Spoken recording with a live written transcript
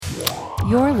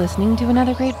You're listening to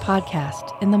another great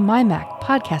podcast in the MyMac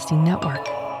Podcasting Network.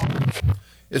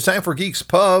 It's time for Geeks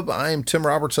Pub. I'm Tim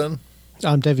Robertson.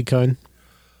 I'm David Cohen.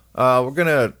 We're going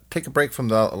to take a break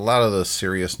from a lot of the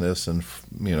seriousness and,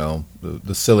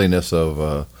 the silliness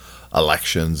of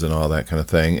elections and all that kind of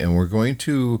thing. And we're going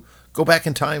to go back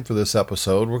in time for this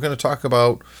episode. We're going to talk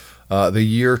about the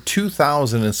year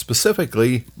 2000 and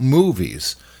specifically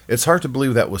movies. It's hard to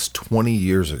believe that was 20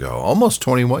 years ago, almost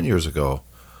 21 years ago.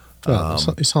 Well,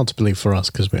 it's hard to believe for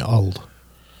us because we're old.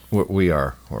 We're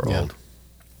old.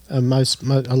 A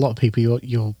lot of people,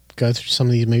 you'll go through some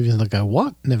of these movies and they'll go,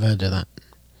 what? Never heard of that.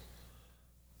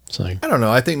 So I don't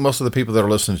know. I think most of the people that are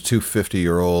listening to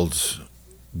 50-year-olds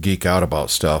geek out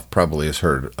about stuff probably has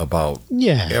heard about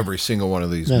every single one of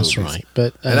these movies. That's right.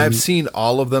 But and I've seen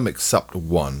all of them except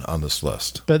one on this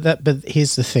list. But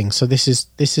here's the thing. So this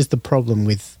is the problem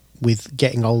with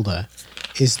getting older,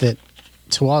 is that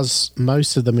to us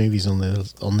most of the movies on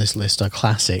this list are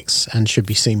classics and should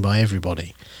be seen by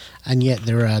everybody. And yet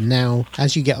there are now,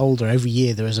 as you get older, every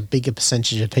year there is a bigger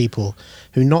percentage of people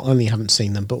who not only haven't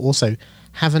seen them, but also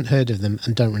haven't heard of them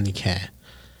and don't really care.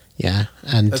 Yeah,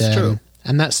 and that's true.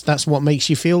 And that's what makes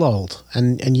you feel old.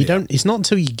 And you don't. It's not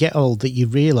until you get old that you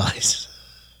realise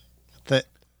that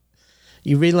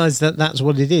that's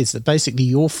what it is. That basically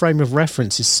your frame of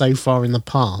reference is so far in the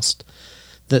past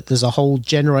that there's a whole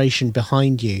generation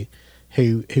behind you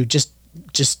who just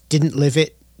didn't live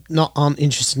it, aren't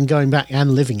interested in going back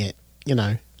and living it.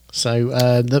 So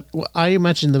I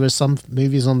imagine there are some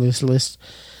movies on this list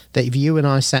that if you and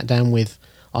I sat down with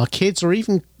our kids or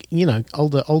even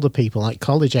older people like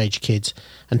college age kids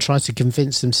and tried to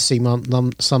convince them to see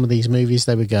some of these movies,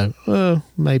 they would go, oh,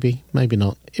 maybe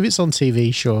not. If it's on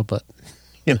TV, sure, but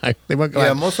they won't go.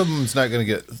 Yeah, most of them's not going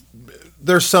to get.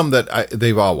 There's some that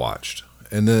they've all watched.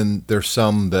 And then there's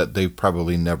some that they've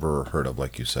probably never heard of,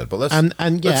 like you said. But let's what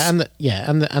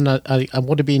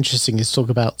would be interesting is talk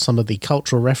about some of the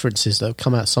cultural references that have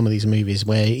come out of some of these movies,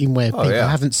 where people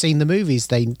haven't seen the movies,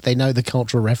 they know the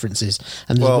cultural references.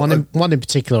 And there's one in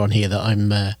particular on here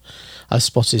that I've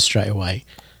spotted straight away.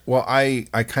 Well, I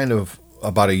kind of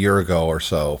about a year ago or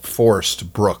so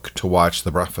forced Brooke to watch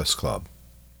The Breakfast Club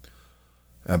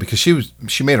because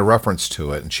she made a reference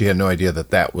to it and she had no idea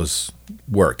that was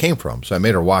where it came from. So I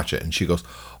made her watch it and she goes,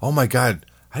 "Oh my God,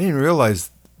 I didn't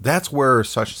realize that's where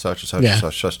such and such and such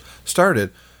and such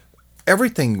started."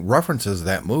 Everything references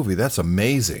that movie. That's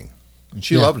amazing. And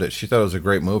she loved it. She thought it was a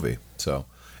great movie. So,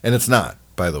 and it's not,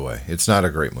 by the way, it's not a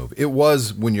great movie. It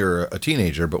was when you're a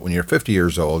teenager, but when you're 50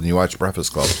 years old and you watch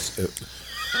Breakfast Club,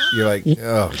 you're like,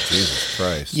 oh, Jesus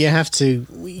Christ. You have to,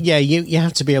 you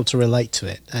have to be able to relate to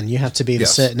it, and you have to be of a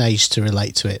certain age to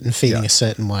relate to it and feeling a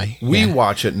certain way. We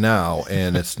watch it now,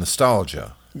 and it's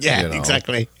nostalgia. Yeah,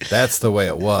 exactly. That's the way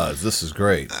it was. This is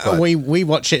great. We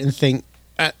watch it and think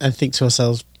to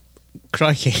ourselves,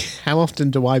 crikey, how often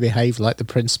do I behave like the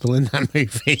principal in that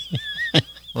movie?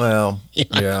 Well,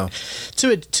 yeah.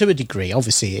 To a degree,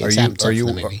 obviously, it's amped up for the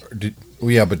movie.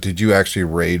 But did you actually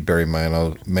raid Barry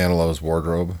Manilow's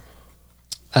wardrobe?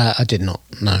 I did not,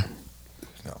 no.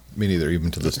 No, me neither,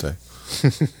 even to this day.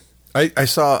 I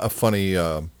saw a funny,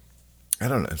 I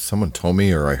don't know, someone told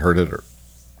me or I heard it, or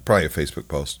probably a Facebook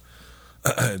post.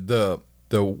 The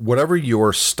whatever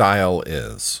your style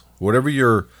is, whatever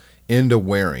you're into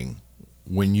wearing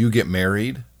when you get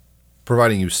married,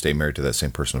 providing you stay married to that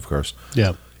same person, of course,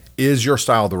 is your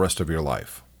style the rest of your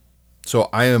life. So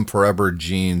I am forever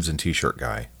jeans and t-shirt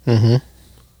guy. Mm-hmm.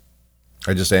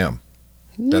 I just am.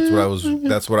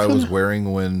 That's what I was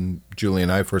wearing when Julie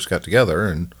and I first got together,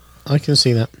 and I can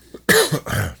see that.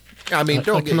 I mean, you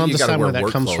got to wear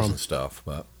work clothes and stuff,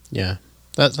 but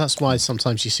that's why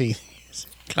sometimes you see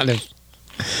kind of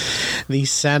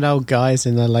these sad old guys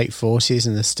in their late 40s,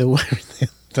 and they're still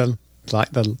wearing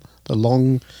the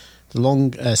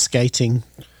long skating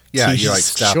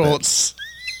shorts.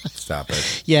 Stop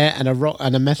it. Yeah, and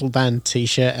a metal band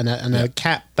T-shirt and a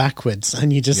cap backwards,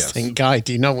 and you just think, guy,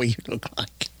 do you know what you look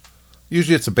like?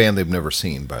 Usually it's a band they've never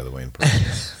seen, by the way, in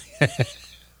person.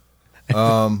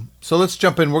 So let's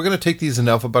jump in. We're going to take these in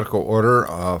alphabetical order,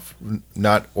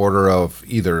 not order of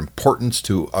either importance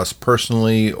to us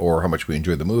personally or how much we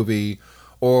enjoy the movie,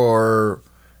 and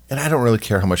I don't really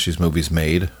care how much these movies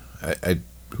made.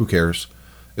 Who cares?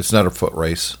 It's not a foot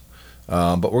race.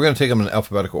 But we're going to take them in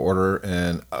alphabetical order,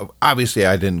 and obviously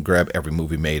I didn't grab every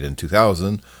movie made in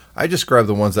 2000. I just grabbed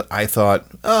the ones that I thought,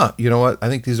 you know what, I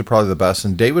think these are probably the best.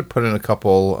 And David put in a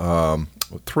couple,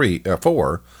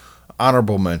 4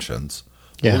 honorable mentions.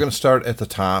 Yeah. We're going to start at the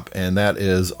top, and that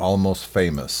is Almost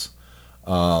Famous.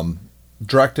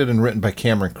 Directed and written by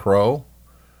Cameron Crowe,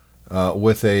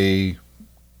 with a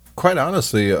quite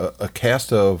honestly, a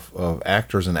cast of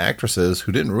actors and actresses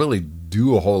who didn't really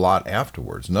do a whole lot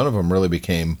afterwards. None of them really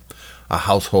became a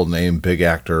household name, big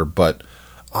actor, but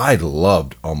I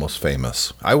loved Almost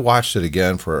Famous. I watched it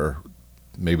again for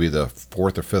maybe the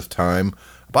fourth or fifth time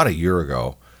about a year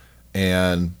ago,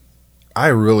 and I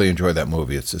really enjoyed that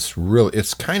movie.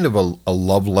 It's kind of a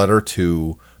love letter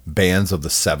to bands of the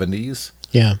 70s.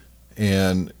 Yeah.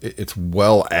 And it's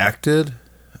well acted.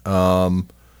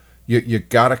 You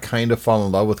gotta kind of fall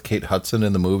in love with Kate Hudson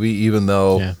in the movie, even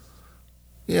though,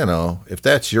 if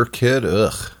that's your kid,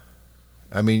 ugh.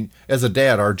 I mean, as a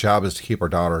dad, our job is to keep our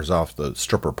daughters off the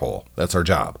stripper pole. That's our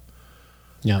job.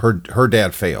 Yeah. Her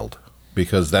dad failed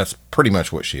because that's pretty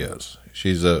much what she is.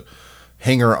 She's a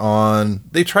hanger-on.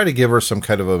 They try to give her some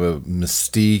kind of a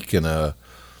mystique and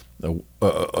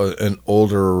an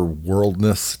older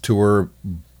worldness to her,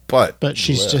 but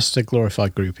she's just a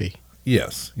glorified groupie.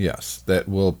 Yes.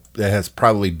 That has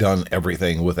probably done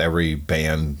everything with every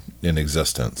band in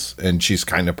existence, and she's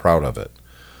kind of proud of it.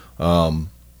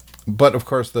 But of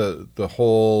course, the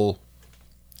whole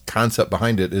concept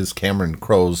behind it is Cameron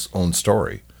Crowe's own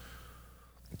story.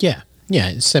 Yeah,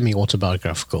 it's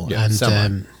semi-autobiographical, it's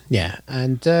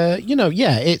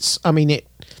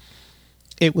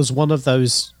it was one of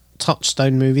those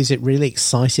touchstone movies. It really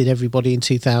excited everybody in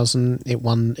 2000. It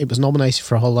was nominated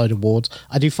for a whole load of awards.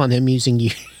 I do find it amusing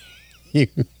you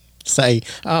say,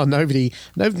 oh, nobody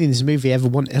in this movie ever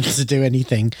wanted to do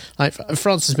anything. Like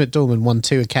Frances McDormand won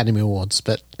 2 Academy Awards,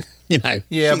 but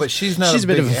but she's not. She's a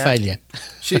bit of a failure.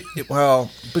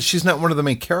 But she's not one of the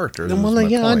main characters. Well,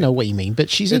 yeah, I know what you mean,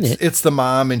 but she's in it. It's the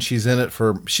mom, and she's in it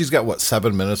she's got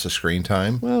 7 minutes of screen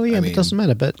time. Well, yeah, it doesn't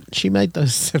matter. But she made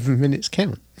those 7 minutes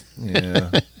count.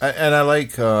 Yeah, and I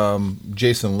like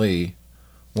Jason Lee.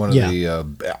 One of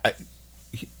the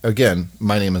again,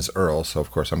 my name is Earl, so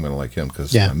of course I'm going to like him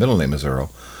because my middle name is Earl.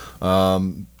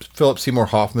 Philip Seymour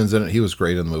Hoffman's in it. He was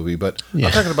great in the movie, but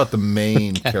I'm talking about the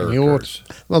main characters.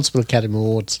 Multiple Academy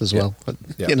Awards as well. But,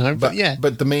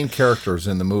 But the main characters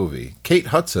in the movie. Kate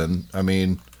Hudson, I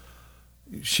mean,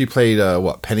 she played,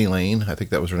 Penny Lane, I think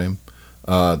that was her name.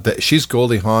 She's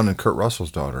Goldie Hawn and Kurt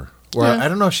Russell's daughter. Well, I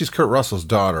don't know if she's Kurt Russell's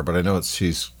daughter, but I know she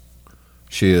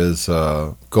is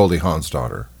Goldie Hawn's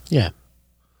daughter. Yeah.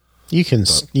 You can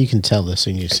tell this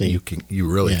when you see. You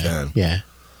really can. Yeah.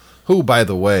 Who, by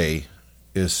the way,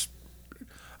 is...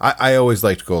 I always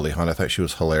liked Goldie Hawn. I thought she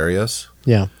was hilarious.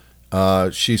 Yeah.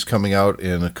 She's coming out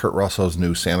in Kurt Russell's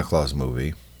new Santa Claus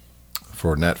movie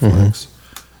for Netflix. Mm-hmm.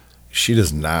 She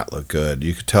does not look good.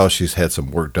 You could tell she's had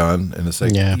some work done, and it's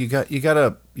like you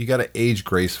gotta age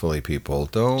gracefully, people.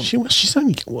 Don't. She's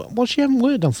only she haven't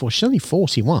worked on for. She's only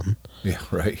 41. Yeah,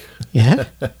 right. Yeah.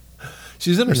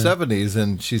 She's in her 70s,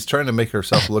 and she's trying to make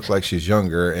herself look like she's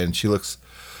younger, and she looks.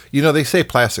 They say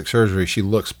plastic surgery. She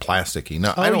looks plasticky.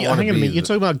 Now, I don't want to be... You're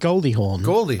talking about Goldie Hawn.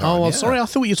 Goldie Hawn, Oh, sorry. I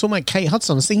thought you were talking about Kate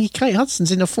Hudson. I was thinking Kate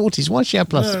Hudson's in her 40s. Why does she have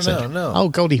plastic surgery? No. Oh,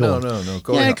 Goldie Hawn. No.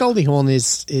 Goldie Hawn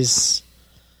is...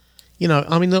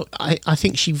 I mean, look, I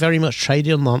think she very much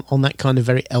traded on that kind of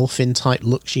very elfin-type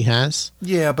look she has.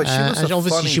 Yeah, but she was a obviously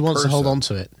funny she wants person. to hold on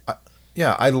to it.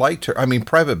 I liked her. I mean,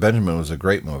 Private Benjamin was a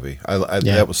great movie.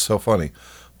 That was so funny.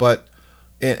 But...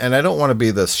 And I don't want to be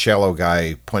this shallow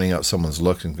guy pointing out someone's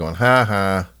look and going, ha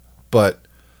ha. But,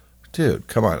 dude,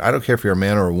 come on. I don't care if you're a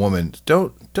man or a woman.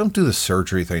 Don't do the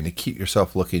surgery thing to keep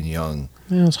yourself looking young.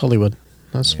 Yeah, it's Hollywood.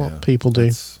 That's what people do.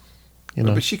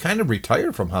 But she kind of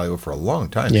retired from Hollywood for a long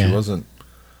time. Yeah. She wasn't.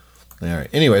 All right.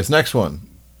 Anyways, next one.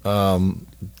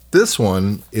 This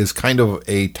one is kind of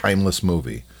a timeless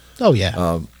movie. Oh,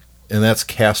 yeah. And that's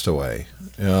Castaway.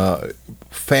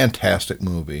 Fantastic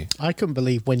movie. I couldn't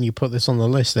believe when you put this on the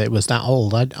list that it was that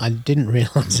old. I didn't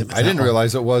realize it was I didn't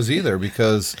realize it was either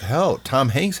because, hell, Tom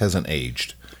Hanks hasn't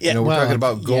aged. Yeah, we're talking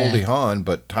about Goldie Hawn,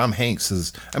 but Tom Hanks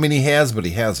is... I mean, he has, but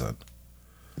he hasn't.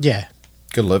 Yeah.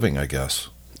 Good living, I guess.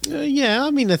 Yeah,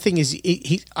 I mean, the thing is,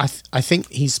 I think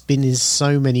he's been in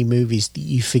so many movies that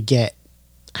you forget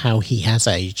how he has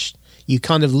aged. You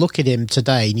kind of look at him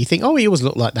today and you think, oh, he always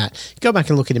looked like that. Go back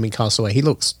and look at him in Castaway. He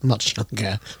looks much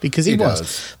younger because he was.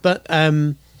 Does. But, I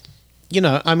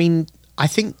mean, I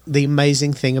think the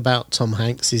amazing thing about Tom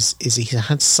Hanks is he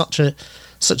had such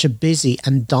a busy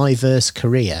and diverse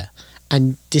career.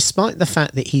 And despite the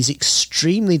fact that he's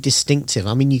extremely distinctive,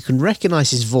 I mean, you can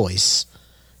recognize his voice,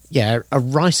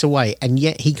 right away, and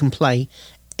yet he can play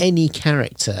any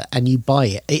character and you buy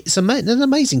it. It's an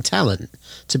amazing talent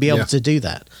to be able to do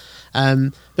that.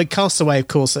 But Castaway, of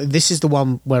course, this is the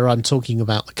one where I'm talking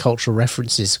about the cultural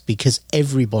references because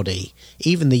everybody,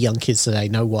 even the young kids today,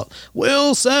 know what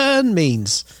Wilson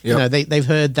means. Yep. They've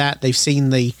heard that, they've seen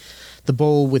the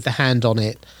ball with the hand on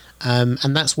it.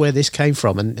 And that's where this came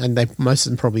from, and most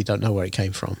of them probably don't know where it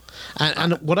came from.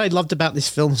 And what I loved about this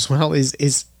film as well is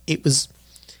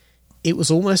it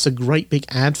was almost a great big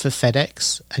ad for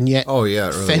FedEx, and yet it really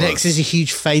FedEx is a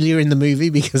huge failure in the movie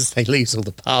because they lose all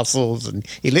the parcels, and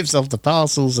he lives off the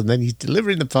parcels, and then he's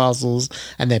delivering the parcels,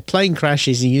 and their plane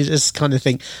crashes, and you just kind of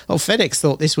think, oh, FedEx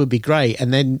thought this would be great,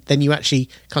 and then you actually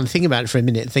kind of think about it for a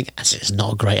minute and think, it's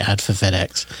not a great ad for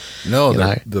FedEx. No,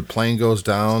 the plane goes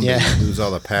down, they lose all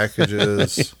the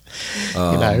packages.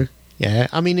 Yeah,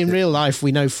 I mean, in real life,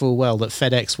 we know full well that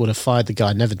FedEx would have fired the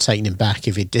guy, never taken him back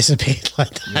if he'd disappeared like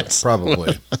that. Yeah,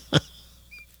 probably.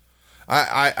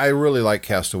 I really like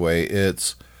Castaway.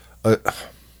 It's,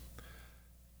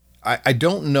 I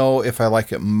don't know if I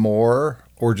like it more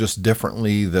or just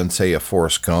differently than, say, a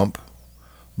Forrest Gump,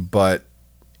 but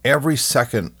every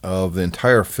second of the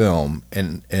entire film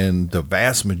and the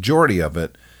vast majority of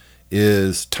it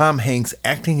is Tom Hanks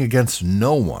acting against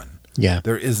no one. Yeah.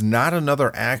 There is not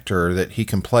another actor that he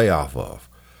can play off of.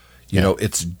 You know,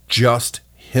 it's just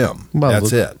him. Well,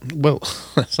 that's it. Well,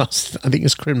 I think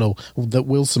it's criminal that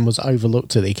Wilson was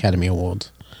overlooked at the Academy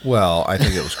Awards. Well, I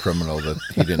think it was criminal that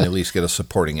he didn't at least get a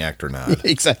supporting actor nod.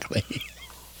 Exactly.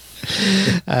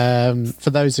 For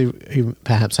those who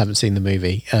perhaps haven't seen the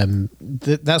movie,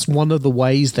 that's one of the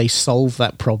ways they solve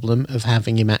that problem of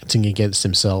having him acting against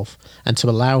himself, and to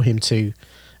allow him to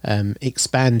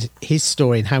expand his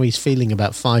story and how he's feeling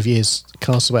about 5 years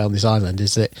cast away on this island,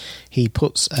 is that he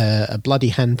puts a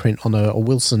bloody handprint on a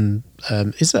Wilson.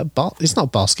 Is it it's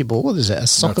not basketball? What is it? A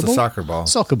soccer ball? It's a soccer ball.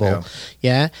 Soccer ball.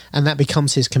 Yeah, and that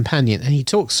becomes his companion, and he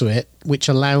talks to it, which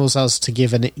allows us to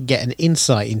get an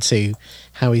insight into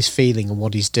how he's feeling and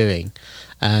what he's doing.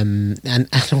 And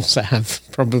also have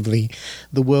probably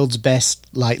the world's best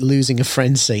losing a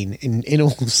friend scene in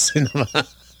all cinema.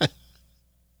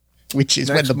 Which is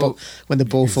when the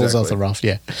ball falls off the raft,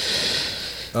 yeah.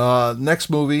 Next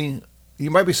movie, you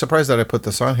might be surprised that I put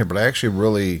this on here, but I actually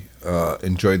really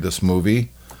enjoyed this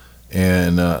movie,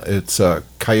 and it's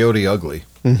Coyote Ugly.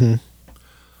 Mm-hmm.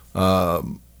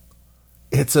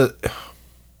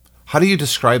 How do you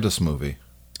describe this movie?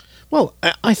 Well,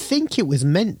 I think it was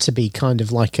meant to be kind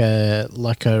of like a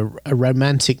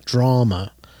romantic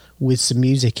drama with some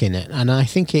music in it, and I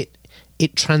think it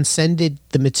transcended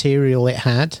the material it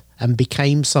had and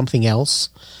became something else.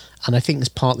 And I think it's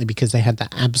partly because they had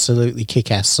that absolutely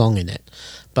kick-ass song in it.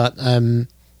 But,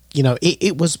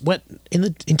 it was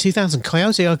in 2000,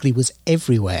 Coyote Ugly was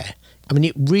everywhere. I mean,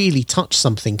 it really touched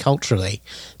something culturally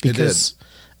because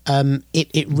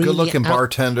it really... Good-looking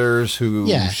bartenders who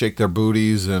shake their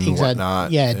booties and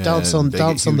whatnot. Yeah, dance on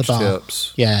the bar.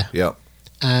 Tips. Yeah. Yep.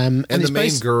 And the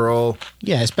main girl...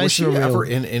 Yeah, it's based was she ever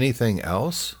in anything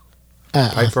else?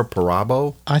 Piper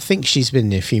Perabo? I think she's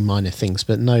been in a few minor things,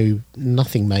 but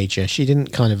nothing major. She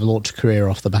didn't kind of launch a career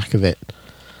off the back of it.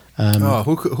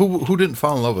 Who didn't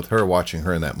fall in love with her watching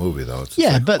her in that movie, though?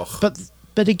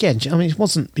 But again, I mean, it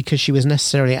wasn't because she was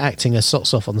necessarily acting her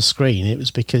socks off on the screen. It was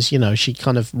because, she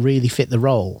kind of really fit the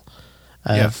role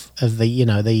of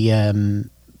the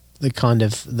kind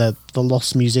of the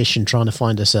lost musician trying to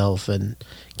find herself and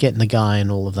getting the guy and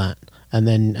all of that. And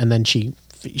then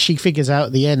she figures out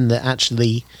at the end that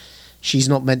actually she's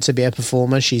not meant to be a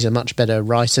performer. She's a much better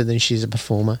writer than she's a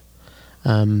performer.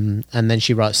 And then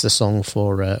she writes the song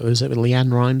for was it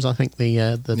Leanne Rimes? I think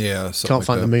the Can't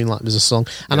Fight the Moonlight was a song,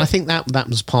 and I think that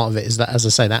was part of it. Is that, as I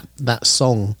say, that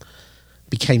song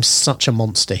became such a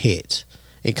monster hit,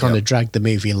 it kind of dragged the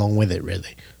movie along with it,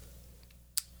 really.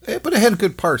 Yeah, but it had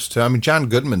good parts too. I mean, John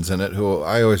Goodman's in it. Who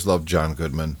I always loved John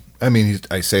Goodman. I mean,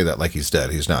 I say that like he's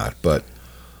dead. He's not, but.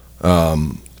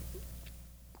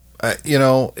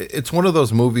 It's one of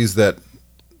those movies that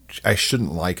I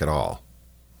shouldn't like at all.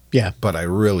 Yeah. But I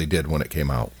really did when it came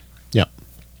out. Yeah.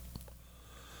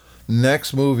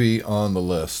 Next movie on the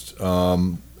list,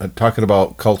 talking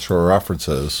about cultural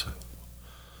references,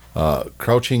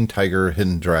 Crouching Tiger,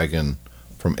 Hidden Dragon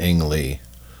from Ang Lee.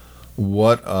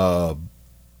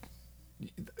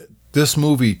 This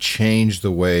movie changed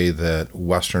the way that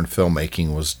Western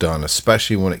filmmaking was done,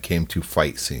 especially when it came to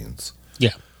fight scenes.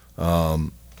 Yeah.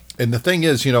 And the thing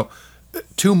is,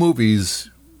 2 movies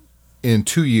in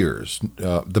 2 years.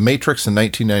 The Matrix in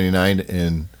 1999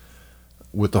 and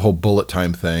with the whole bullet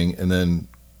time thing, and then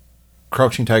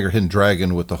Crouching Tiger, Hidden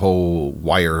Dragon with the whole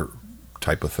wire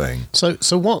type of thing. So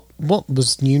what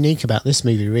was unique about this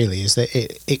movie really is that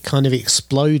it kind of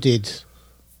exploded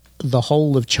the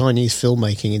whole of Chinese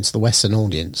filmmaking into the Western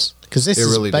audience, because this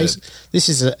is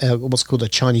what's called a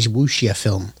Chinese wuxia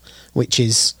film, which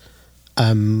is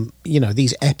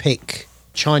these epic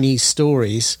Chinese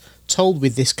stories told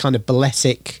with this kind of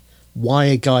balletic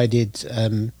wire guided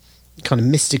kind of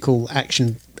mystical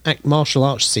martial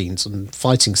arts scenes and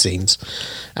fighting scenes.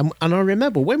 And I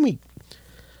remember when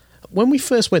we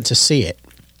first went to see it,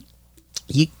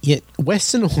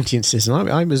 Western audiences, and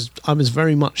I was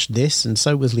very much this, and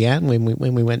so was Leanne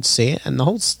when we went to see it, and the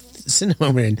whole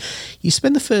cinema we're in. You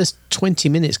spend the first 20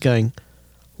 minutes going,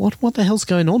 what the hell's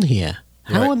going on here?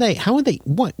 How are they?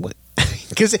 What?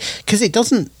 Because it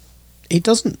doesn't.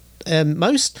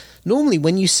 Most normally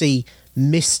when you see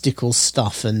mystical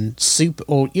stuff and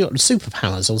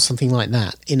superpowers or something like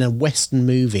that in a Western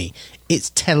movie,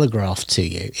 it's telegraphed to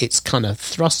you. It's kind of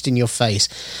thrust in your face.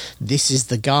 This is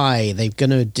the guy. They're going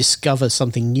to discover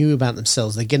something new about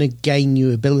themselves. They're going to gain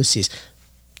new abilities.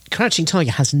 Crouching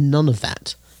Tiger has none of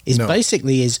that. It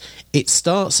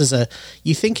starts as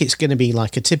you think it's going to be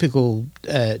like a typical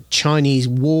Chinese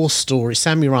war story,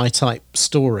 samurai type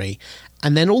story,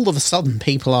 and then all of a sudden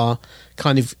people are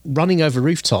kind of running over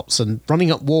rooftops and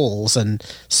running up walls and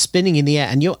spinning in the air,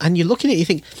 and you're looking at it, you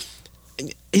think,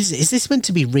 is this meant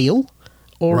to be real,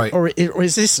 or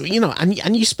is this,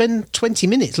 and you spend 20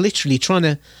 minutes literally trying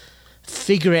to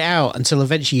figure it out until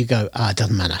eventually you go, it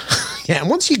doesn't matter. And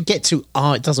once you get to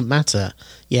it doesn't matter,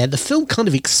 the film kind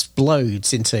of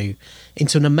explodes into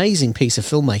an amazing piece of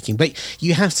filmmaking. But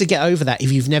you have to get over that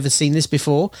if you've never seen this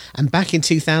before. And back in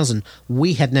 2000,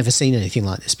 we had never seen anything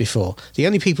like this before. The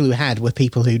only people who had were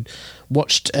people who'd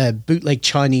watched bootleg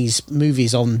Chinese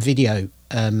movies on video,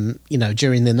 during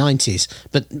the 90s,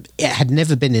 but it had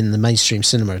never been in the mainstream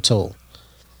cinema at all.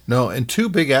 No, and two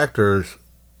big actors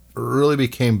really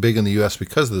became big in the U.S.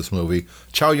 because of this movie.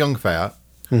 Chow Yun-fat,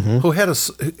 who had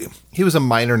he was a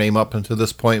minor name up until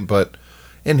this point, but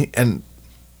and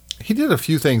he did a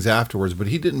few things afterwards, but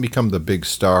he didn't become the big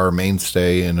star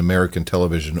mainstay in American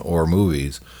television or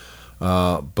movies.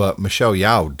 But Michelle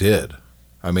Yeoh did.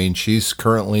 I mean, she's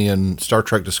currently in Star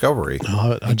Trek Discovery,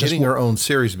 and getting her own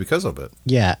series because of it.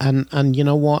 Yeah, and you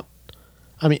know what?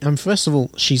 I mean, first of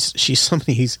all, she's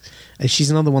somebody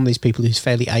she's another one of these people who's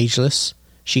fairly ageless.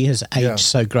 She has aged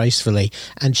so gracefully,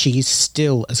 and she's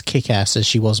still as kick-ass as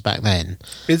she was back then.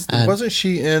 Wasn't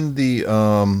she in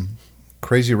the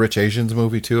Crazy Rich Asians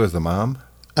movie too as the mom?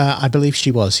 I believe she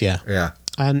was. Yeah. Yeah.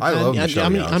 And I love Michelle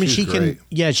Yeoh. I mean, she's she great. can.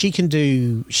 Yeah, she can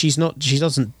do. She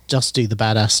doesn't just do the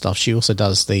badass stuff. She also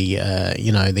does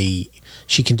the.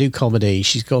 She can do comedy.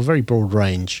 She's got a very broad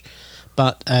range,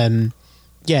 but.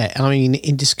 Yeah, I mean,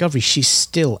 in Discovery, she's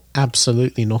still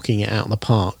absolutely knocking it out of the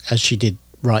park, as she did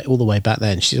right all the way back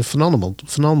then. She's a phenomenal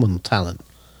talent.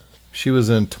 She was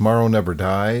in Tomorrow Never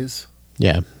Dies.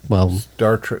 Yeah, well,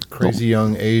 Star Trek, Crazy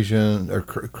Young Asian, or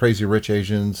Crazy Rich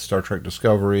Asians, Star Trek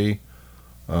Discovery.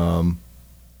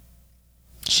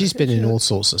 She's been in all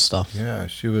sorts of stuff. Yeah,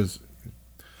 she was.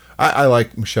 I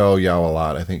like Michelle Yeoh a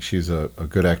lot. I think she's a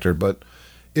good actor. But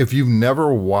if you've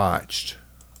never watched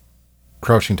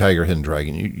Crouching Tiger, Hidden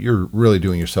Dragon, you're really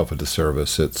doing yourself a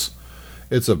disservice. It's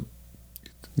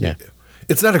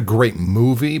not a great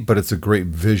movie, but it's a great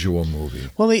visual movie.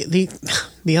 Well,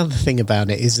 the other thing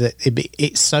about it is that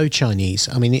it's so Chinese.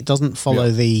 I mean, it doesn't follow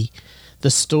the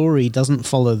story doesn't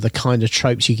follow the kind of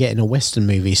tropes you get in a Western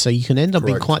movie, so you can end up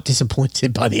being quite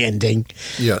disappointed by the ending.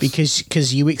 Yes,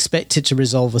 because you expect it to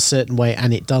resolve a certain way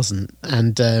and it doesn't,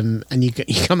 and you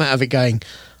come out of it going,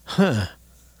 huh.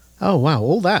 Oh wow!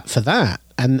 All that for that,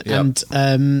 and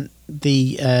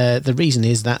the reason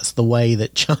is that's the way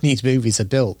that Chinese movies are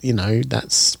built.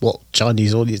 That's what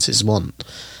Chinese audiences want.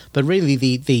 But really,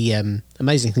 the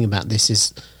amazing thing about this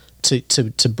is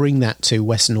to bring that to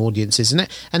Western audiences, and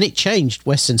it changed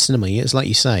Western cinema. It's like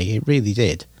you say, it really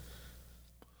did.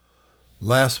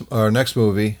 Next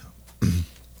movie,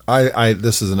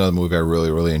 this is another movie I really,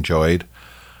 really enjoyed,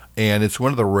 and it's one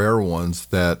of the rare ones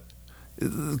that.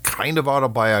 Kind of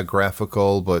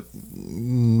autobiographical, but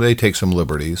they take some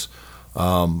liberties.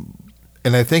 And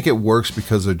I think it works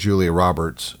because of Julia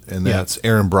Roberts, and that's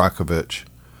Erin Brockovich.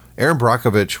 Erin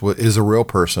Brockovich is a real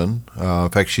person. In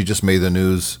fact, she just made the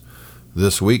news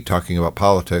this week talking about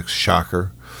politics.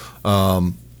 Shocker.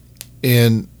 But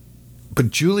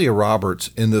Julia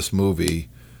Roberts in this movie,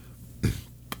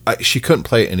 she couldn't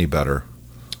play it any better.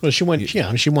 Well, she won.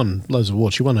 Yeah, she won loads of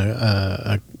awards. She won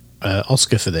a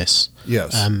Oscar for this.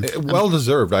 Yes, well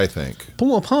deserved, I think.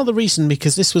 But part of the reason,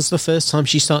 because this was the first time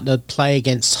she started to play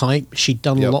against type. She'd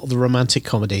done a lot of the romantic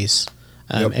comedies.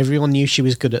 Everyone knew she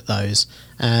was good at those,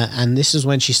 and this is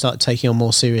when she started taking on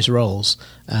more serious roles.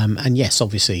 And yes,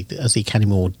 obviously, as the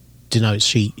Academy Award denotes,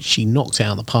 she knocked it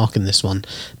out of the park in this one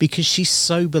because she's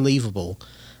so believable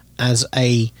as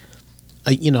a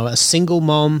single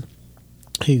mom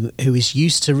who is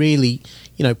used to really.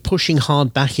 Pushing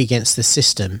hard back against the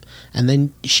system, and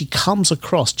then she comes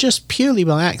across just purely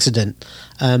by accident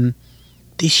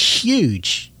this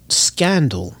huge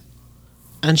scandal,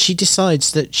 and she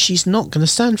decides that she's not going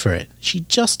to stand for it. She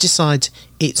just decides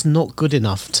it's not good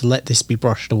enough to let this be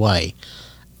brushed away.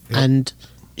 Yep. And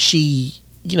she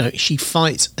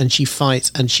fights and she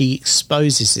fights and she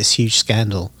exposes this huge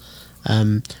scandal.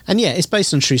 And yeah, it's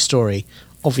based on a true story.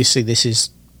 Obviously, this is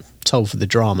told for the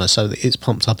drama, so that it's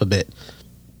pumped up a bit.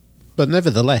 But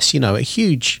nevertheless, a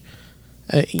huge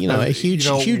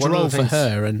role for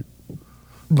her.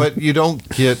 But you don't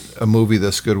get a movie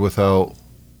this good without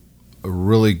a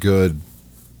really good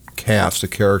cast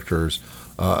of characters.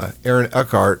 Aaron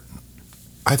Eckhart,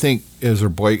 I think, is her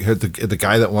the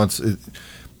guy that wants.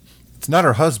 It's not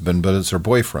her husband, but it's her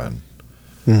boyfriend.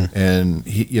 And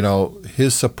he,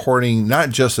 his supporting, not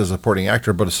just as a supporting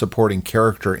actor, but a supporting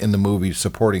character in the movie,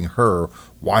 supporting her,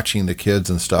 watching the kids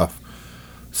and stuff.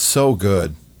 So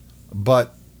good.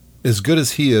 But as good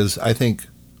as he is, I think,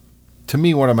 to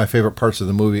me, one of my favorite parts of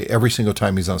the movie, every single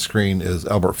time he's on screen, is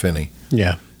Albert Finney.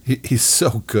 Yeah. He's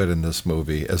so good in this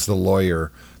movie as the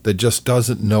lawyer that just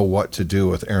doesn't know what to do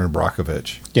with Erin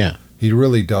Brockovich. Yeah. He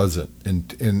really doesn't.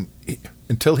 And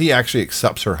until he actually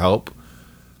accepts her help,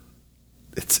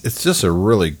 it's just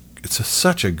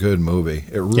such a good movie.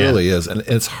 It really is. And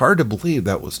it's hard to believe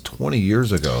that was 20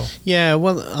 years ago. Yeah,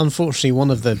 well, unfortunately,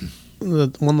 one of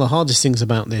the hardest things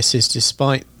about this is,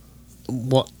 despite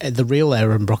what the real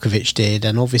Erin Brockovich did,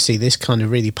 and obviously this kind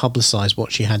of really publicised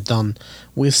what she had done,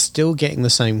 we're still getting the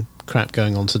same crap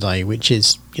going on today, which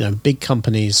is, big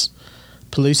companies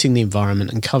polluting the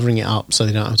environment and covering it up so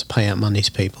they don't have to pay out money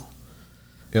to people.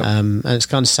 Yep. And it's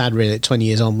kind of sad, really, that 20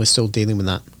 years on we're still dealing with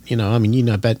that. You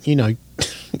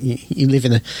live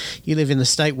in a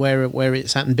state where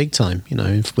it's happened big time.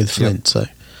 With Flint. Yep.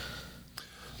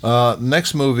 So,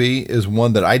 next movie is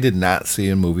one that I did not see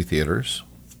in movie theaters.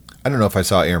 I don't know if I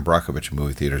saw Erin Brockovich in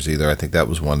movie theaters either. I think that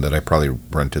was one that I probably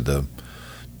rented the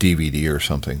DVD or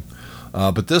something.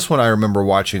 But this one I remember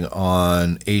watching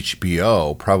on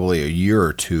HBO probably a year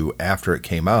or two after it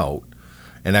came out.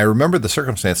 And I remember the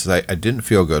circumstances. I didn't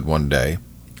feel good one day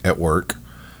at work.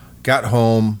 Got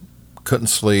home, couldn't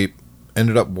sleep,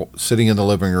 ended up sitting in the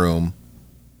living room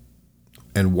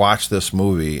and watched this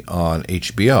movie on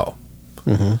HBO.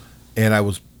 Mm-hmm. And I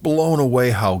was blown away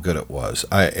how good it was.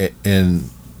 It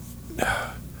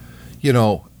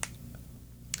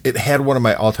had one of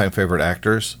my all-time favorite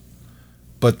actors,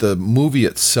 but the movie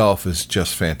itself is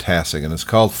just fantastic, and it's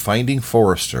called Finding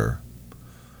Forrester.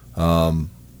 And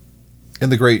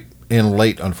the great and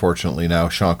late, unfortunately now,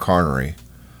 Sean Connery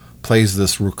plays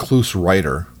this recluse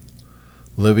writer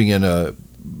living in a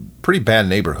pretty bad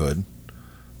neighborhood,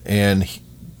 and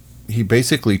he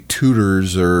basically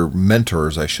tutors, or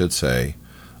mentors, I should say,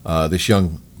 this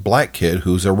young black kid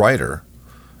who's a writer.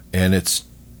 And it's,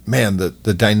 man,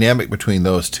 the dynamic between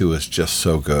those two is just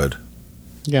so good.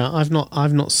 Yeah, I've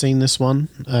not seen this one.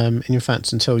 In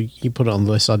fact, until you put it on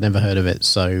the list, I'd never heard of it.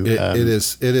 So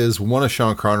it is one of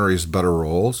Sean Connery's better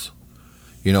roles.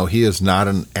 He is not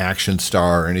an action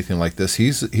star or anything like this.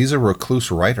 He's a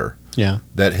recluse writer. Yeah,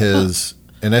 that his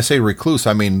and I say recluse,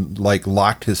 I mean like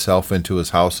locked himself into his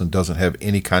house and doesn't have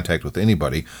any contact with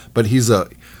anybody. But he's I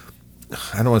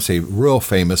don't want to say real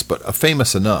famous, but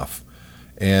famous enough.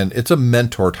 And it's a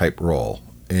mentor type role.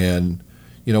 And,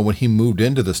 when he moved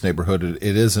into this neighborhood,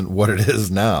 it isn't what it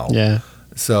is now. Yeah.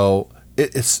 So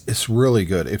it's really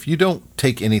good. If you don't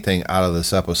take anything out of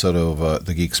this episode of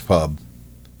The Geeks Pub,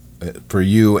 for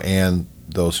you and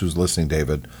those who's listening,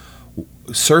 David,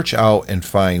 search out and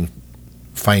find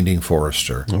Finding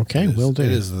Forrester. Okay, will do.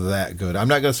 It is that good. I'm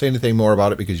not going to say anything more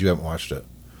about it because you haven't watched it.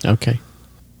 Okay.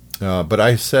 But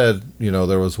I said,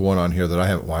 there was one on here that I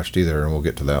haven't watched either, and we'll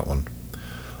get to that one.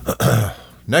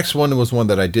 Next one was one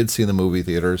that I did see in the movie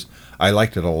theaters. I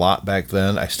liked it a lot back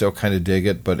then. I still kind of dig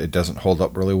it, but it doesn't hold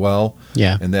up really well.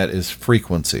 Yeah. And that is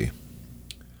Frequency.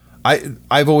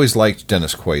 I've always liked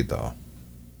Dennis Quaid, though.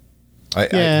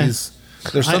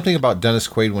 There's something about Dennis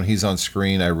Quaid when he's on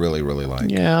screen I really, really like.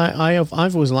 Yeah,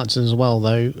 I've always liked him as well,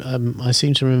 though. I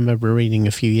seem to remember reading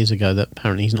a few years ago that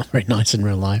apparently he's not very nice in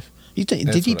real life.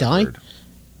 Did he die?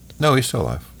 No, he's still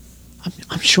alive.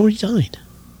 I'm sure he died.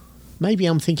 Maybe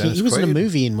I'm thinking Dennis he was Quaid? in a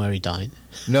movie in where he died.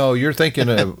 No, you're thinking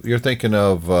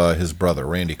of his brother,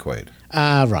 Randy Quaid.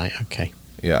 Ah, right, okay.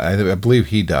 Yeah, I believe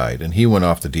he died, and he went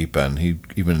off the deep end. He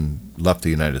even left the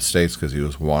United States because he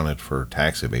was wanted for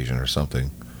tax evasion or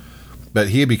something. But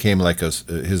he became like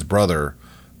his brother,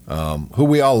 who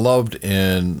we all loved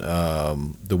in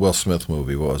the Will Smith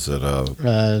movie. What was it?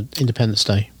 Independence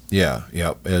Day. Yeah,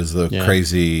 as the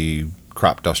crazy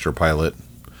crop duster pilot.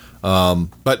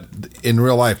 But in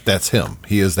real life, that's him.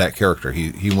 He is that character.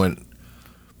 He went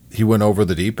he went over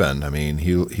the deep end. I mean,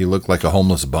 he looked like a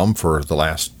homeless bum for the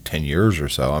last 10 years or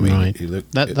so. I mean, right.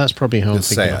 That's probably how it's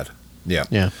sad. Yeah.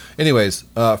 Yeah. Anyways,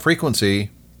 Frequency.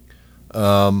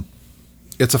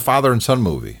 It's a father and son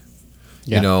movie.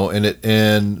 Yeah. You know,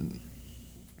 and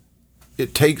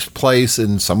it takes place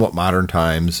in somewhat modern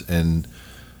times, and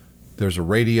there's a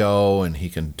radio, and he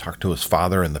can talk to his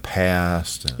father in the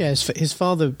past. Yeah, his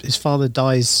father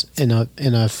dies in a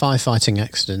firefighting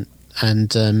accident,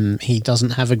 and he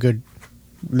doesn't have a good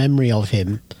memory of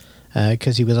him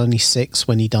because he was only 6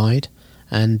 when he died.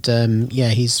 And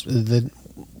he's the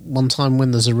one time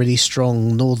when there's a really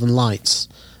strong Northern Lights.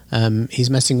 He's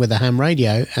messing with a ham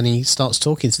radio, and he starts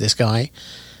talking to this guy.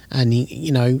 And he,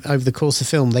 over the course of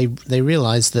the film, they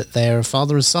realise that they're a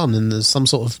father and son, and there's some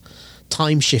sort of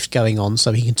time shift going on,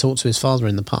 so he can talk to his father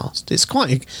in the past. It's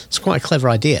quite a clever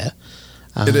idea.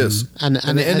 It is, and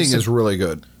the ending is really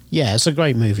good. Yeah, it's a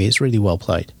great movie. It's really well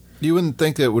played. You wouldn't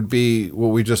think that it would be what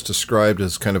we just described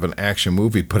as kind of an action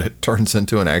movie, but it turns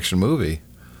into an action movie.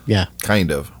 Yeah,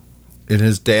 kind of. And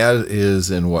his dad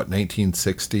is in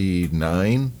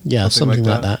 1969? Yeah, something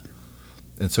like that.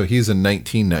 And so he's in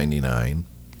 1999,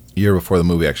 year before the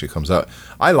movie actually comes out.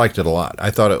 I liked it a lot.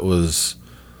 I thought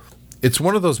it's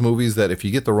one of those movies that if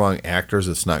you get the wrong actors,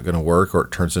 it's not going to work, or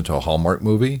it turns into a Hallmark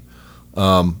movie.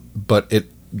 But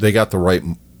they got the right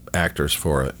actors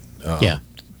for it. Yeah.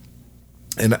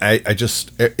 And I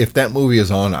just, if that movie is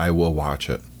on, I will watch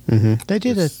it. Mm-hmm. They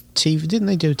did didn't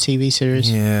they do a TV series?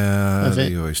 Yeah,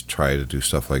 they always try to do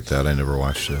stuff like that. I never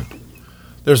watched it.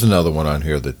 There's another one on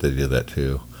here that they did that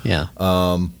too. Yeah.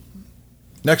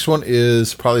 Next one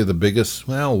is probably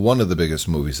one of the biggest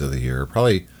movies of the year.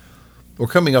 Probably, we're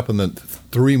coming up on the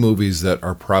 3 movies that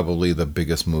are probably the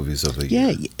biggest movies of the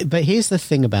year. Yeah, but here's the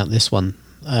thing about this one,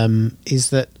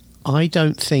 is that I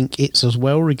don't think it's as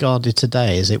well regarded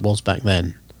today as it was back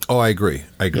then. Oh, I agree.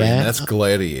 Yeah. And that's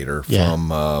Gladiator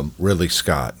from Ridley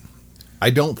Scott. I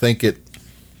don't think it...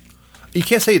 You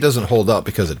can't say it doesn't hold up,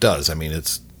 because it does. I mean,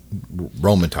 it's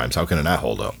Roman times. How can it not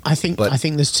hold up? I think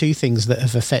there's 2 things that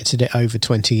have affected it over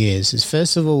 20 years. Is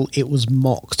first of all, it was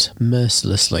mocked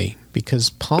mercilessly, because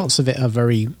parts of it are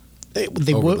very...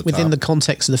 They work within the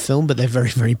context of the film, but they're very,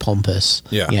 very pompous.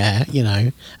 Yeah. Yeah,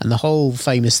 and the whole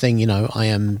famous thing, I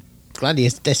am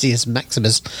Gladius Decius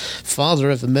Maximus, father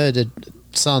of a murdered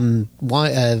son,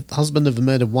 husband of a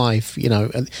murdered wife,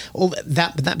 and all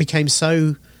that became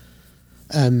so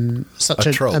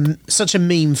such a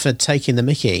meme for taking the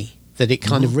mickey that it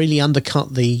kind of really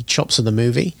undercut the chops of the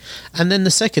movie. And then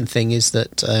the second thing is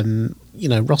that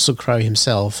Russell Crowe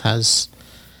himself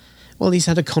he's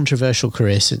had a controversial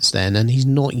career since then, and he's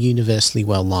not universally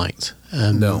well liked.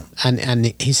 No.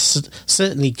 And he's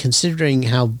certainly, considering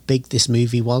how big this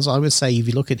movie was, I would say if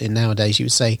you look at it nowadays, you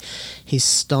would say his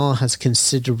star has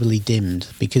considerably dimmed,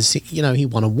 because, he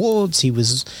won awards, he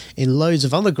was in loads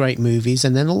of other great movies,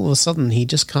 and then all of a sudden he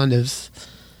just kind of,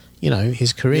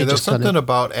 his career just kind of... There's something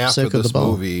about after this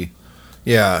movie...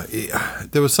 Yeah,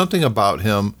 there was something about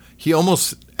him. He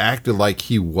almost acted like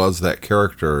he was that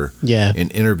character in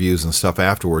interviews and stuff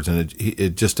afterwards, and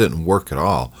it just didn't work at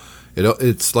all.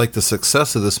 It's like the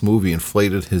success of this movie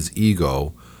inflated his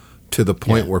ego to the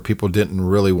point where people didn't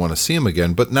really want to see him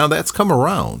again. But now that's come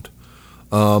around.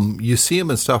 You see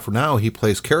him in stuff now. He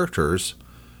plays characters,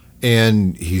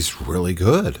 and he's really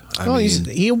good.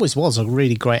 He always was a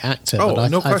really great actor. Oh,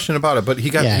 no question about it. But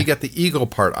he got the ego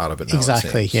part out of it now.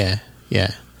 Exactly, yeah.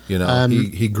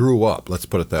 He grew up, let's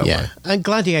put it that way. And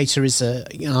Gladiator is I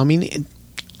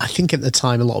think at the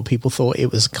time a lot of people thought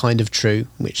it was kind of true,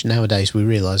 which nowadays we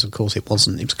realise, of course, it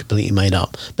wasn't. It was completely made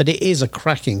up. But it is a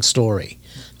cracking story.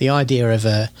 The idea of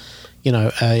a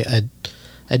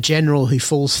general who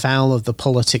falls foul of the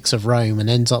politics of Rome and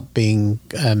ends up being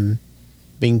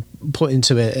put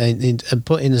into it and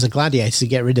put in as a gladiator to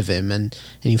get rid of him, and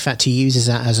in fact he uses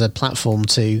that as a platform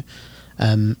to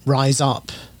rise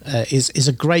up. Is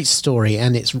a great story,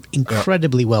 and it's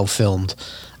incredibly well filmed.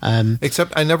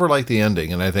 Except I never liked the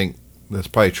ending, and I think that's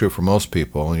probably true for most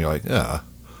people. And you're like, yeah.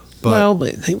 But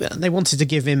they wanted to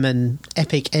give him an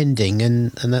epic ending,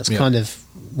 and that's kind of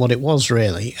what it was,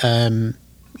 really. The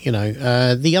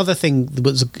other thing that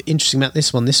was interesting about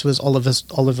this one, this was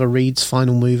Oliver Reed's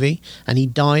final movie, and he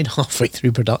died halfway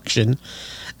through production.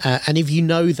 And if you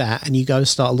know that, and you go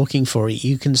start looking for it,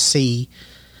 you can see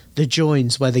the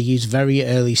joins where they use very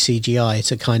early CGI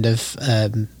to kind of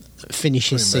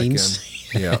finish his scenes,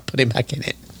 put him back in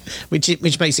it,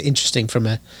 which makes it interesting from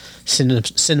a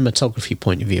cinematography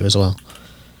point of view as well.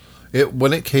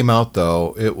 When it came out,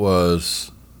 though, it was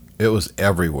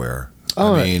everywhere.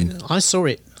 Oh, I saw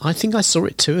it I think I saw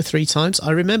it 2 or 3 times.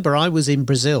 I remember I was in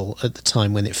Brazil at the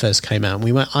time when it first came out.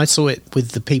 I saw it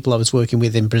with the people I was working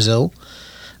with in Brazil.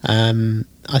 I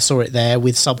saw it there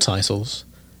with subtitles,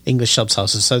 English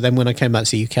subtitles. So then when I came back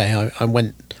to the UK, I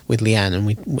went with Leanne and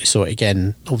we saw it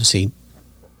again, obviously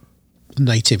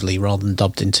natively rather than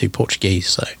dubbed into Portuguese.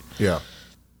 So yeah.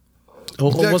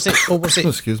 Or was it?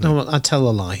 Excuse me. No, I tell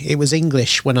a lie. It was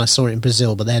English when I saw it in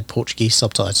Brazil, but they had Portuguese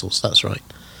subtitles. That's right.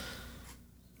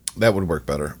 That would work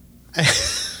better.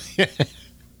 Yeah.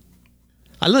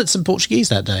 I learnt some Portuguese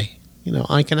that day. You know,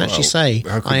 I can actually say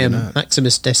I am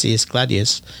Maximus Decius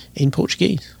Gladius in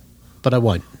Portuguese, but I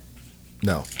won't.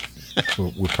 No.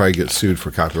 We'll probably get sued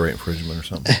for copyright infringement or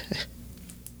something.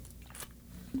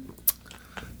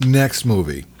 Next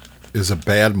movie is a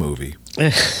bad movie.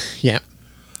 Yeah.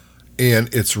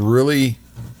 And it's really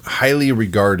highly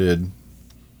regarded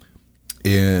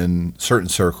in certain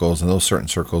circles, and those certain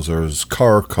circles is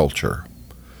car culture.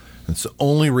 And it's the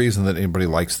only reason that anybody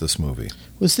likes this movie.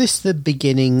 Was this the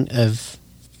beginning of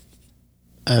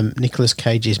Nicolas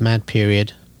Cage's Mad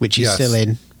Period, which he's still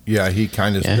in? Yeah, he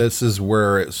kind of. Yeah. This is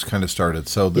where it's kind of started.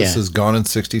 So this is Gone in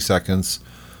 60 Seconds.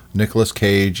 Nicolas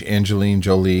Cage, Angelina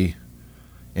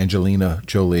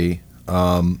Jolie.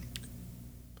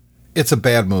 It's a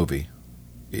bad movie.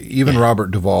 Even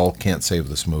Robert Duvall can't save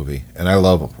this movie, and I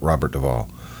love Robert Duvall.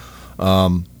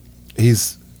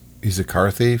 He's a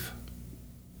car thief,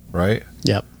 right?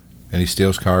 Yep. And he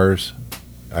steals cars.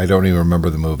 I don't even remember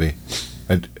the movie,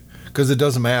 because it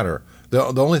doesn't matter. The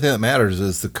only thing that matters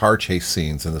is the car chase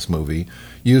scenes in this movie,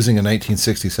 using a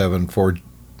 1967 Ford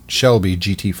Shelby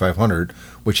GT500,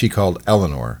 which he called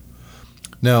Eleanor.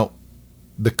 Now,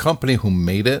 the company who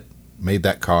made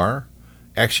that car,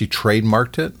 actually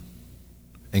trademarked it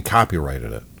and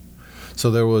copyrighted it. So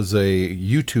there was a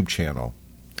YouTube channel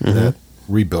that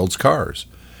rebuilds cars,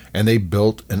 and they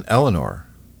built an Eleanor,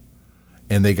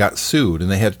 and they got sued, and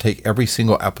they had to take every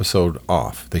single episode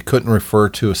off. They couldn't refer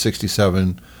to a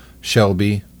 67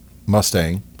 Shelby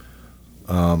Mustang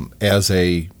as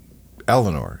a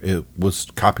Eleanor. It was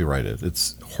copyrighted.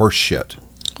 It's horse shit.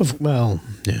 Well,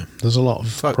 yeah, there's a lot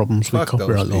of problems with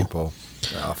copyright law. Oh,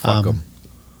 fuck them.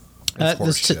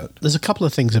 There's a couple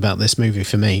of things about this movie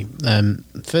for me.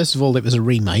 First of all, it was a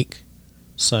remake,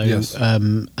 so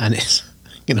and it's,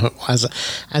 you know,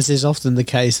 as is often the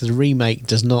case, the remake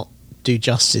does not do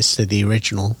justice to the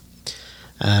original.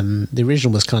 The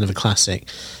original was kind of a classic.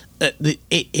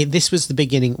 This was the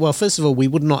beginning. Well, first of all, we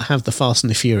would not have the Fast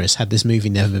and the Furious had this movie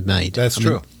never been made. That's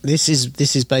true. This is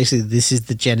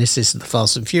the genesis of the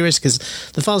Fast and Furious, because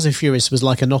the Fast and Furious was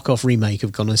like a knockoff remake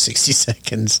of Gone in 60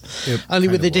 Seconds, only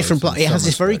with a different plot. It has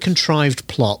this very contrived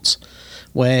plot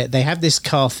where they have this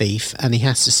car thief and he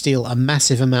has to steal a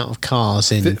massive amount of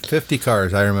cars in 50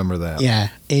 cars. I remember that. Yeah,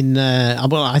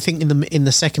 I think in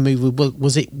the second movie,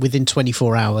 was it within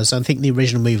 24 hours? I think the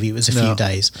original movie it was a few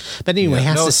days. But anyway,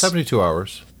 it's 72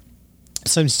 hours.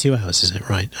 72 hours, is it?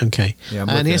 Right. Okay. Yeah,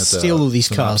 and he has to steal all these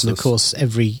cars, and of course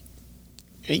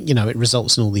it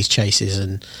results in all these chases,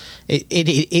 and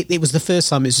it was the first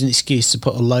time it was an excuse to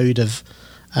put a load of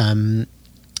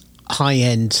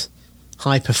high-end,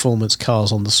 high-performance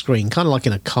cars on the screen, kind of like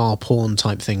in a car porn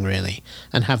type thing, really,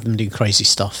 and have them do crazy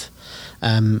stuff.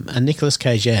 And Nicolas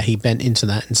Cage, he bent into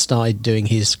that and started doing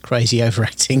his crazy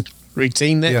overacting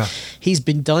routine that he's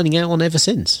been dining out on ever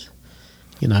since.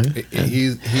 You know,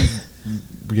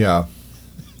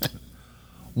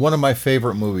 one of my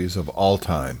favorite movies of all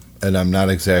time, and I'm not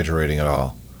exaggerating at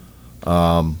all.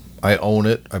 I own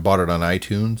it. I bought it on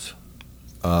iTunes.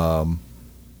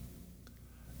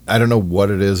 I don't know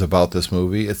what it is about this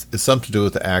movie. It's something to do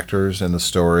with the actors and the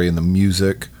story and the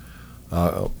music,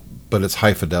 but it's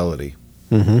High Fidelity.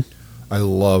 Mm-hmm. I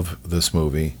love this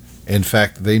movie. In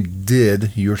fact,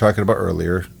 you were talking about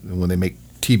earlier, when they make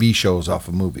TV shows off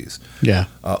of movies. Yeah.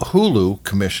 Hulu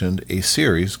commissioned a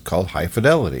series called High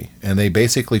Fidelity, and they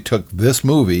basically took this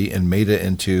movie and made it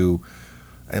into,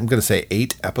 I'm going to say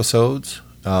 8 episodes,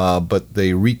 but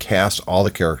they recast all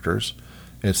the characters.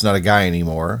 It's not a guy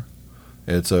anymore.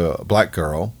 It's a black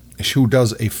girl who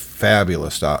does a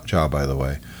fabulous job, by the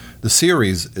way. The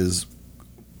series is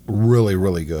really,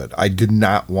 really good. I did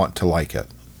not want to like it.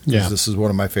 Yeah. This is one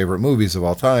of my favorite movies of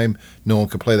all time. No one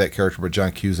could play that character but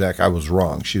John Cusack. I was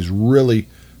wrong. She's really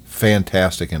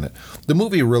fantastic in it. The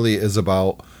movie really is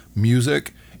about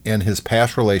music and his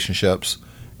past relationships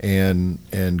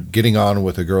and getting on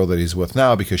with the girl that he's with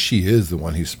now, because she is the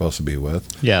one he's supposed to be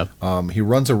with. Yeah. He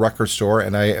runs a record store,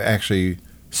 and I actually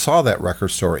saw that record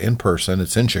store in person.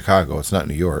 It's in Chicago. It's not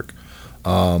New York.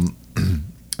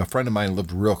 A friend of mine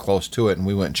lived real close to it, and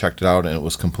we went and checked it out, and it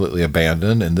was completely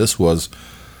abandoned. And this was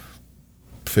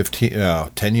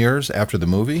 10 years after the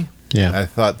movie. Yeah. I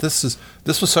thought this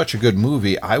was such a good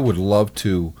movie. I would love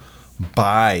to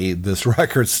buy this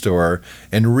record store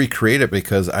and recreate it,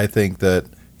 because I think that,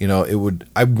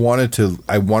 I wanted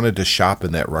to shop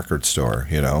in that record store,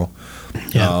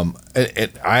 Yeah.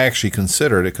 And I actually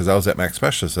considered it, because I was at Max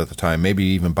Specialist at the time, maybe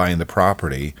even buying the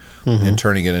property and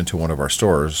turning it into one of our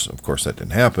stores. Of course, that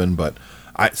didn't happen, but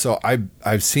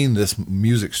I've seen this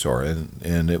music store,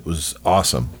 and it was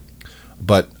awesome.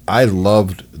 But I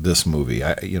loved this movie.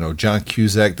 John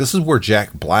Cusack. This is where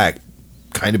Jack Black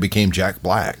kind of became Jack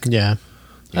Black. Yeah.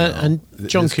 And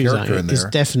John Cusack is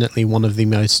definitely one of the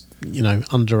most,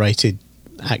 underrated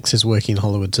actors working in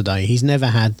Hollywood today. He's never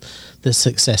had the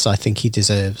success I think he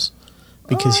deserves,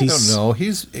 because I don't know.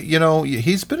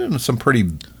 He's been in some pretty.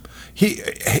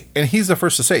 He's the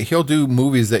first to say he'll do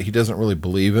movies that he doesn't really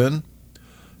believe in,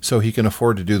 so he can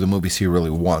afford to do the movies he really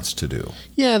wants to do.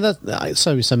 Yeah,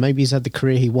 so maybe he's had the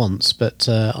career he wants, but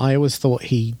I always thought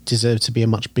he deserved to be a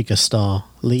much bigger star,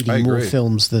 leading more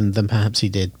films than perhaps he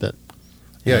did. But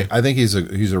yeah, I think he's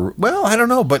a well, I don't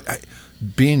know, but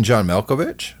being John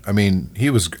Malkovich, I mean, he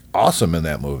was awesome in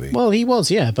that movie. Well, he was,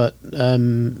 yeah, but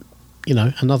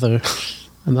another.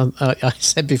 I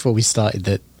said before we started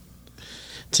that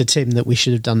to Tim that we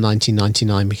should have done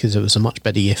 1999 because it was a much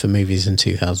better year for movies than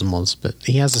 2000 was, but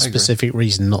he has a specific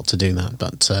reason not to do that.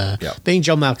 But being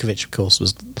John Malkovich, of course,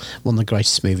 was one of the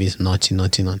greatest movies of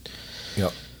 1999.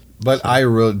 Yep. But I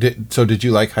really did. So, did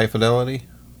you like High Fidelity?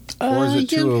 Or is it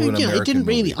too of an American it didn't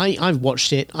really. movie? I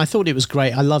watched it. I thought it was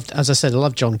great. I loved, as I said, I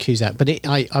loved John Cusack, but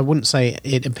I wouldn't say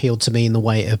it appealed to me in the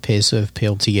way it appears to have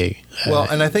appealed to you. Well,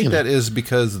 and I think that is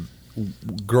because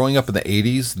growing up in the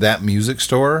 80s, that music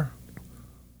store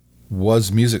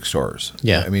was music stores.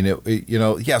 Yeah. I mean,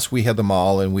 yes, we had the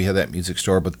mall and we had that music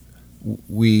store, but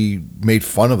we made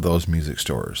fun of those music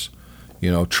stores.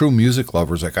 True music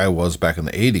lovers like I was back in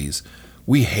the 80s,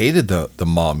 we hated the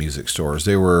mall music stores.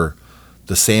 They were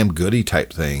the Sam Goody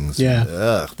type things.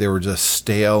 Yeah. They were just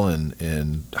stale,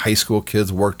 and high school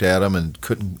kids worked at them and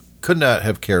could not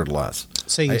have cared less.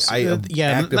 See, I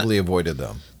actively avoided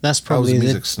them. That's probably I was a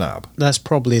music snob. That's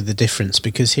probably the difference,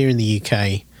 because here in the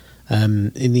UK,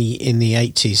 in the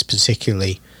 80s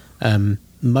particularly,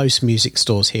 most music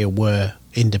stores here were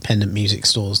independent music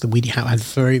stores. We had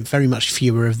very, very much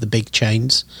fewer of the big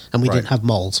chains, and we didn't have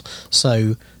malls.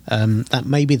 So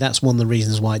that's one of the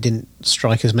reasons why it didn't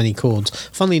strike as many chords.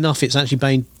 Funnily enough, it's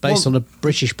actually based on a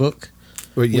British book,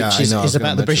 which is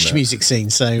about the British music scene.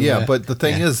 So but the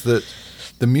thing is that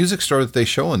the music store that they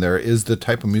show in there is the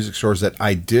type of music stores that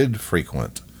I did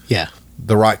frequent. Yeah.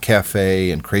 The Rock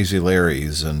Cafe and Crazy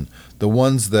Larry's, and the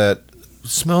ones that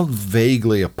smelled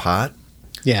vaguely of pot.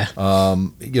 Yeah.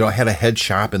 Had a head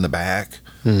shop in the back.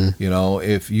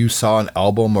 If you saw an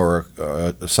album or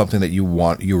something that you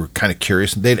were kind of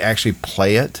curious, they'd actually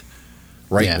play it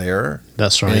there.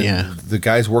 That's right. And the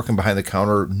guys working behind the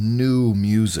counter knew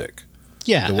music.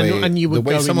 Yeah, the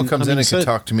way someone comes in and can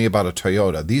talk to me about a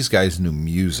Toyota, these guys knew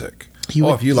music.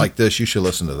 If you like this, you should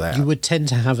listen to that. You would tend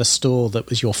to have a store that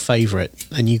was your favourite,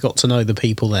 and you got to know the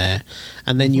people there,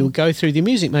 and then you would go through the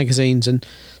music magazines and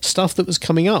stuff that was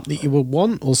coming up that you would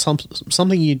want, or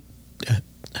something you'd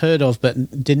heard of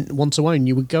but didn't want to own.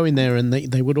 You would go in there and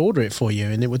they would order it for you,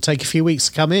 and it would take a few weeks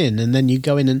to come in, and then you'd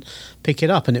go in and pick it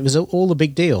up, and it was all a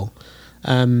big deal.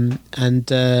 None of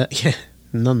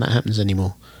that happens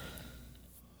anymore.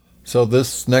 So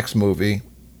this next movie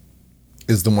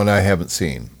is the one I haven't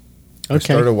seen. Okay. I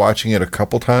started watching it a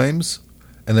couple times,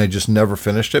 and I just never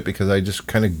finished it because I just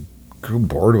kind of grew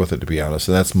bored with it, to be honest,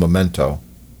 and that's Memento.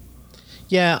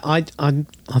 Yeah, I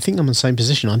think I'm in the same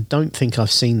position. I don't think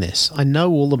I've seen this. I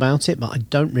know all about it, but I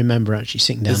don't remember actually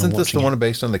sitting down and watching it. Isn't this the one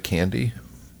based on the candy?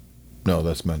 No,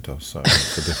 that's Mentos. Sorry,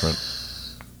 it's a different...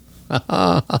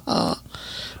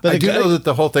 But I do know that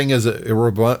the whole thing is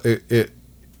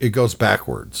it goes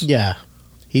backwards. Yeah,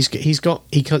 he's got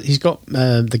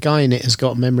the guy in it has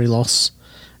got memory loss,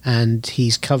 and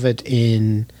he's covered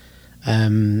in.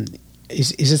 Is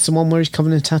this the one where he's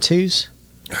covered in tattoos?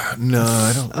 No,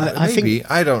 I don't.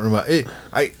 I don't remember.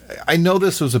 I know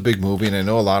this was a big movie, and I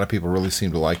know a lot of people really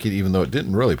seem to like it, even though it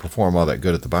didn't really perform all that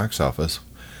good at the box office.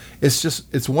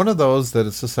 It's one of those that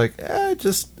it's just like, I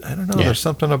don't know. Yeah. There's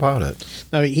something about it.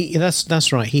 No,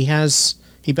 that's right.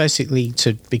 He basically,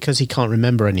 because he can't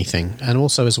remember anything, and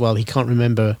also as well, he can't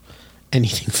remember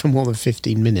anything for more than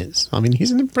 15 minutes. I mean,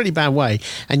 he's in a pretty bad way,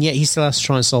 and yet he still has to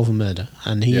try and solve a murder,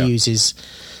 and he uses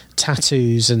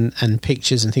tattoos and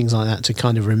pictures and things like that to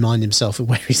kind of remind himself of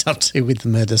where he's up to with the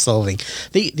murder solving.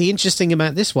 The interesting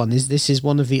about this one is this is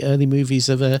one of the early movies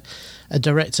of a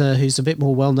director who's a bit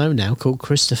more well known now, called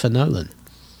Christopher Nolan.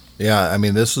 Yeah, I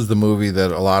mean, this is the movie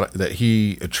that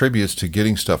he attributes to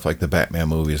getting stuff like the Batman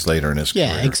movies later in his career.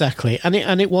 Yeah, exactly. And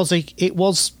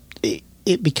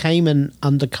it became an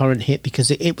undercurrent hit because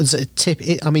it was a tip.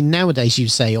 I mean, nowadays you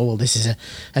say, "Oh, well, this is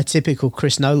a typical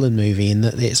Chris Nolan movie," in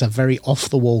that it's a very off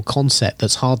the wall concept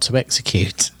that's hard to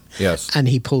execute. Yes, and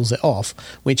he pulls it off,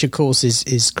 which of course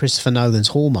is Christopher Nolan's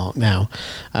hallmark now.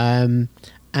 I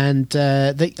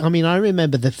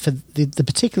remember the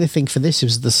particular thing for this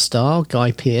was the star,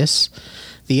 Guy Pearce.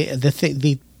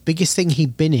 The biggest thing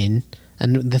he'd been in,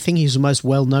 and the thing he was most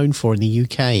well known for in the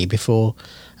UK before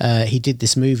he did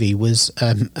this movie was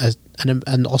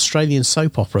an Australian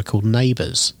soap opera called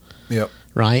Neighbours. Yep.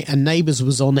 Right, and Neighbours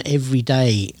was on every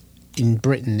day in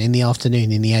Britain in the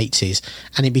afternoon in the 80s,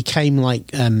 and it became like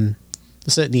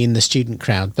certainly in the student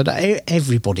crowd, but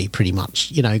everybody pretty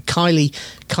much, Kylie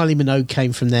Minogue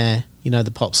came from there,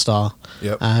 the pop star.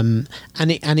 Yep. And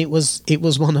it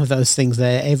was one of those things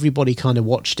there. Everybody kind of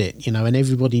watched it, and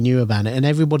everybody knew about it, and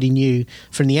everybody knew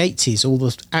from the 80s all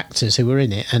the actors who were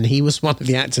in it, and he was one of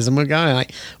the actors, and we're going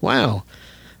like, wow,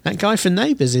 that guy from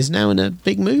Neighbours is now in a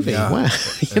big movie. Yeah, wow,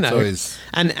 Always,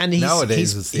 and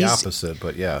nowadays it's the opposite,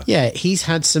 but yeah, he's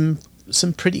had some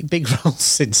pretty big roles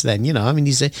since then. I mean,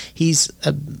 he's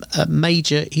a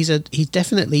major. He's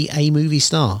definitely a movie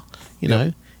star.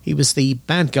 Yep. He was the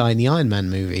bad guy in the Iron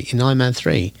Man movie, in Iron Man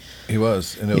 3. He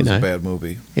was, and it was a bad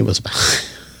movie. It was bad.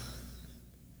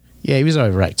 Yeah, he was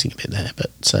overacting a bit there,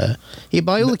 but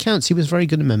by all accounts, he was very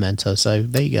good in Memento. So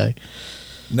there you go.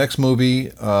 Next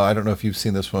movie, I don't know if you've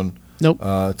seen this one. Nope.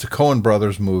 It's a Coen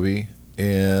Brothers movie,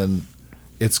 and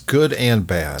it's good and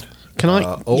bad. Can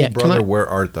I? Brother, where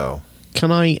art thou? Can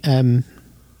I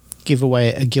give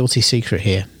away a guilty secret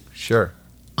here? Sure.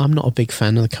 I'm not a big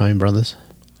fan of the Coen Brothers.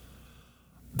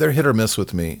 They're hit or miss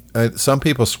with me. Some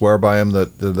people swear by them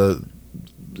that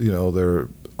they're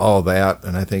all that,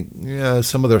 and I think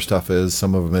some of their stuff is,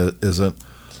 some of them isn't.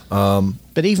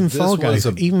 But even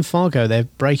Fargo, their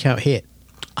breakout hit,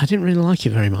 I didn't really like it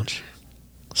very much.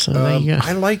 So there you go.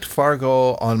 I liked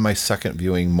Fargo on my second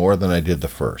viewing more than I did the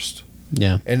first.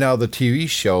 Yeah. And now the TV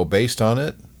show based on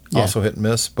it also hit and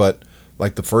miss, but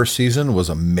like the first season was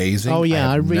amazing. Oh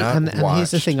yeah, and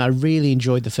here's the thing: I really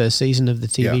enjoyed the first season of the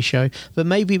TV show, but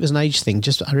maybe it was an age thing.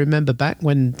 Just I remember back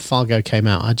when Fargo came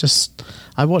out,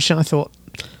 I watched it. And I thought,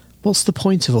 what's the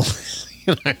point of all this?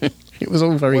 It was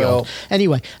all very old.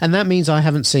 Anyway, and that means I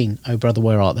haven't seen Oh Brother,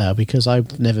 Where Art Thou, because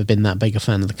I've never been that big a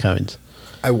fan of the Coens.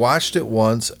 I watched it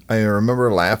once. I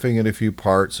remember laughing at a few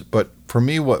parts, but for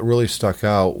me, what really stuck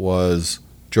out was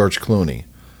George Clooney.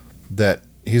 That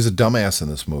he's a dumbass in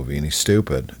this movie, and he's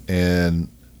stupid, and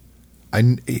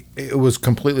it was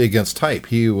completely against type.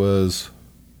 He was,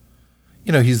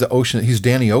 he's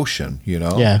Danny Ocean,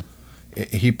 Yeah.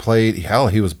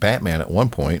 He was Batman at one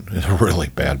point, a really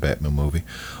bad Batman movie.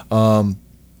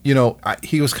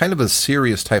 He was kind of a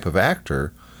serious type of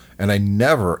actor, and I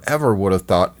never, ever would have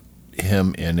thought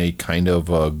him in a kind of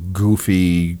a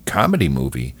goofy comedy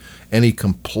movie, and he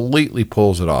completely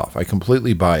pulls it off. I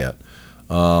completely buy it.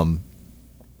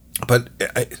 But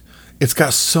it's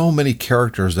got so many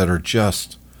characters that are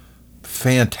just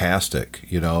fantastic,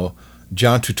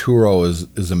 John Turturro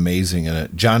is amazing in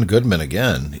it. John Goodman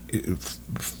again,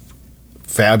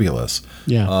 fabulous.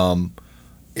 Yeah.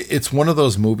 It's one of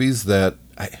those movies that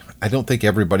I don't think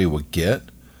everybody would get,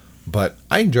 but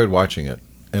I enjoyed watching it,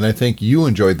 and I think you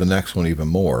enjoyed the next one even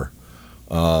more.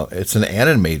 It's an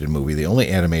animated movie, the only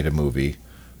animated movie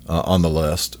on the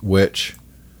list, which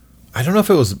I don't know if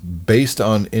it was based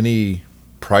on any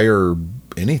prior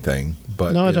anything,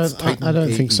 but no, I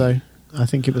don't think so. I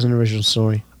think it was an original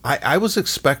story. I was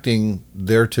expecting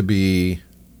there to be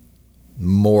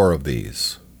more of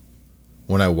these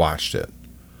when I watched it.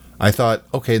 I thought,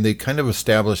 okay, they kind of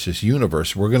established this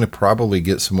universe. We're going to probably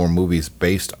get some more movies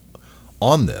based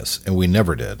on this, and we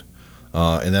never did.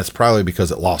 And that's probably because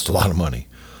it lost a lot of money.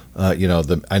 I know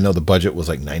the budget was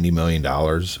like $90 million.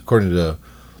 According to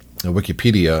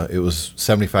Wikipedia, it was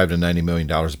 $75 to $90 million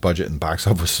budget, and box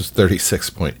office was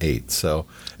 36.8. So,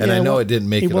 and I know it didn't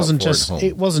make it wasn't up for just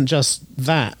it wasn't just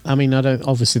that. I mean,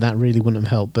 obviously that really wouldn't have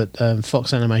helped. But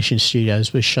Fox Animation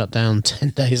Studios was shut down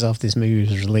 10 days after this movie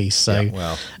was released. So,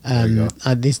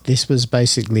 this was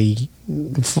basically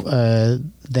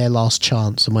their last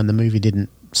chance, and when the movie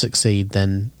didn't succeed,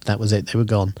 then that was it. They were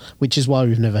gone, which is why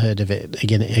we've never heard of it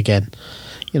again.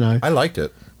 I liked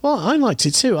it. Well, I liked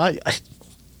it too.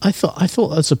 I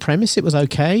thought as a premise it was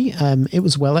okay. It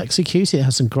was well executed. It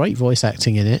had some great voice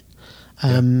acting in it.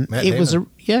 It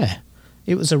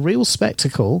was a real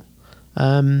spectacle.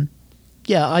 I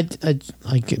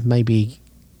maybe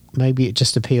maybe it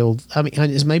just appealed. I mean,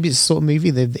 maybe it's the sort of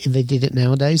movie that if they did it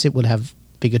nowadays, it would have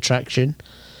big attraction.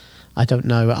 I don't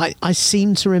know. I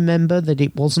seem to remember that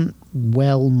it wasn't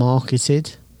well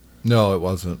marketed. No, it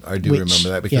wasn't. I do remember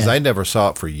that because I never saw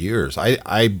it for years.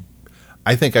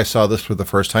 I think I saw this for the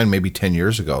first time maybe 10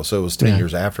 years ago, so it was 10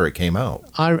 years after it came out.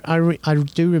 I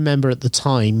do remember at the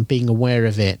time being aware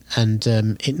of it and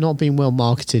it not being well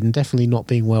marketed and definitely not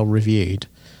being well reviewed.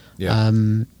 Yeah.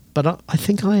 But I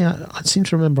think I seem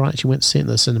to remember I actually went to see it in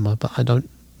the cinema, but I don't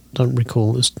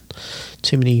recall. There's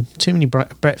too many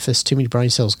breakfasts, too many brain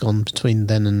cells gone between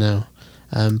then and now.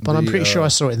 But I'm pretty sure I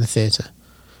saw it in the theatre.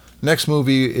 Next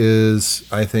movie is,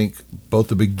 I think, both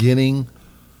the beginning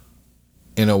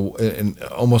in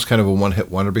almost kind of a one-hit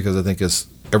wonder because I think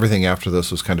everything after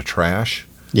this was kind of trash.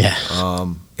 Yeah.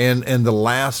 And the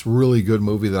last really good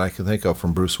movie that I can think of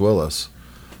from Bruce Willis,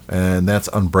 and that's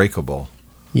Unbreakable.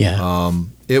 Yeah.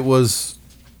 It was...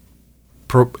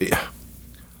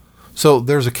 So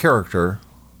there's a character,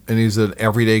 and he's an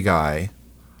everyday guy,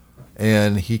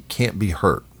 and he can't be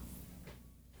hurt.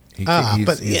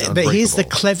 But here's the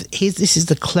clever. This is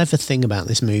the clever thing about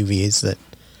this movie is that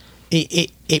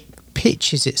it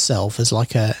pitches itself as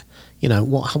like a,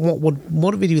 what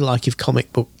would it be like if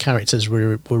comic book characters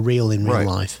were real in real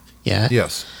life? Yeah.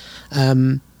 Yes.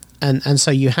 And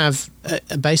so you have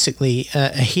basically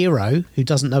a hero who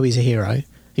doesn't know he's a hero,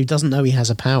 who doesn't know he has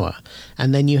a power,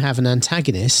 and then you have an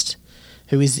antagonist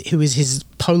who is his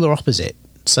polar opposite.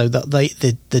 So that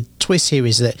the twist here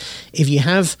is that if you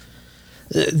have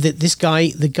this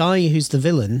guy, the guy who's the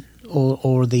villain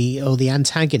or the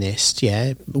antagonist,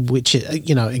 which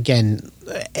again,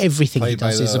 everything Played he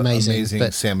does is amazing.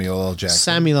 But Samuel L. Jackson.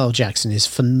 Samuel L. Jackson is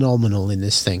phenomenal in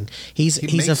this thing. He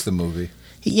makes the movie.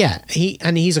 Yeah,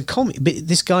 he's a comic. But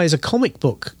this guy is a comic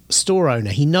book store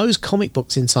owner. He knows comic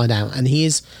books inside out, and he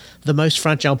is the most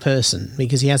fragile person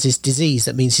because he has this disease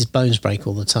that means his bones break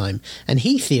all the time. And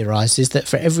he theorizes that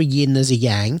for every yin there's a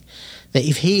yang. That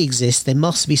if he exists, there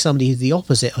must be somebody who's the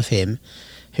opposite of him,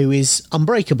 who is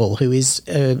unbreakable, who is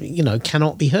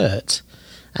cannot be hurt.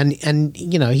 And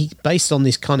he, based on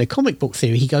this kind of comic book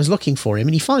theory, he goes looking for him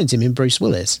and he finds him in Bruce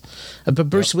Willis. But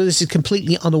Bruce Willis is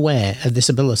completely unaware of this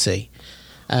ability.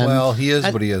 Well, he is,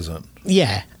 but he isn't.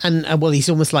 Yeah, and he's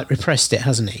almost like repressed it,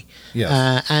 hasn't he?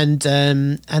 Yes. And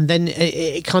then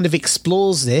it kind of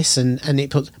explores this, and it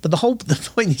puts. But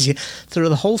the point is, through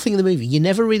the whole thing in the movie, you're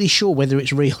never really sure whether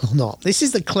it's real or not. This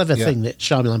is the clever thing that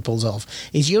Shyamalan pulls off: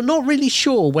 is you're not really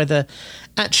sure whether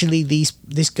actually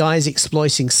this guy is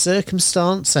exploiting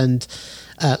circumstance and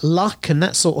luck and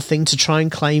that sort of thing to try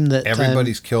and claim that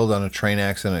everybody's killed on a train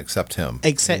accident except him.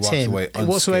 Except him. He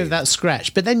walks away with that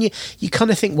scratch. But then you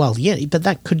kind of think, well, yeah, but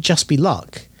that could just be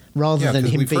luck rather than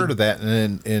him we've heard of that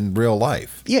in real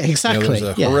life. Yeah, exactly.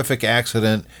 There's a horrific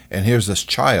accident, and here's this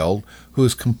child who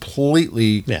is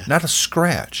completely not a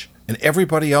scratch, and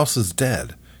everybody else is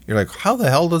dead. You're like, how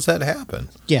the hell does that happen?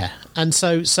 Yeah, and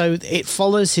so it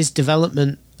follows his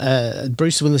development.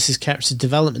 Bruce Willis's character's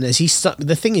development as he's stuck.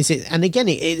 The thing is,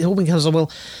 it all becomes,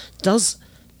 well, does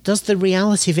the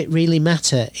reality of it really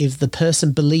matter if the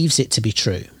person believes it to be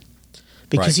true?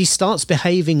 Because he starts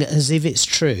behaving as if it's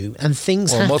true, and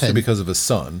things happen. Mostly because of his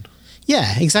son.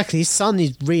 Yeah, exactly. His son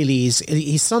his family is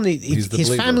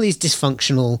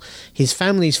dysfunctional. His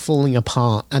family is falling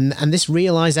apart, and this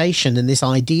realization and this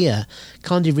idea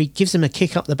kind of gives him a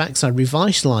kick up the backside,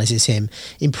 revitalizes him,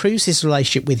 improves his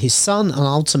relationship with his son and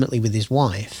ultimately with his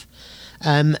wife.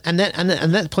 And at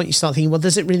that point you start thinking, well,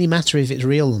 does it really matter if it's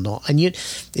real or not? And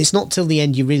it's not till the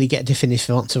end you really get a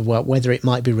definitive answer of whether it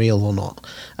might be real or not.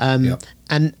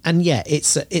 And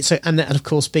of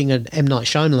course, being an M. Night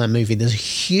Shyamalan movie, there's a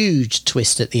huge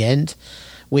twist at the end,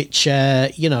 which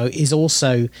is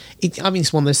also.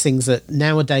 It's one of those things that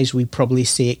nowadays we probably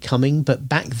see it coming, but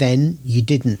back then you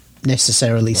didn't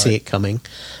necessarily see it coming.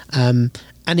 And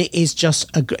it is just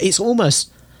it's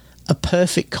almost a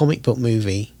perfect comic book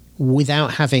movie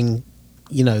without having,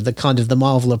 the kind of the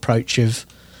Marvel approach of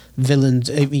villains,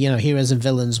 heroes and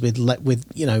villains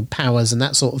with powers and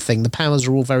that sort of thing. The powers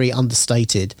are all very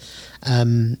understated,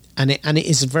 and it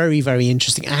is very, very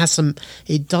interesting.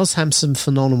 It does have some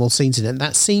phenomenal scenes in it.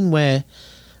 That scene where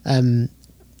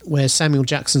Samuel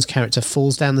Jackson's character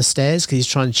falls down the stairs because he's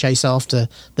trying to chase after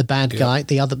the bad guy,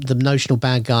 the notional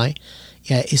bad guy,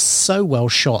 is so well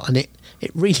shot, and it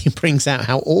really brings out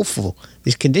how awful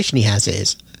this condition he has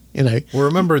is. Well,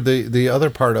 remember the other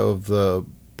part of the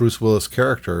Bruce Willis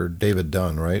character, David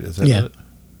Dunn, right? Is that it?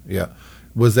 Yeah.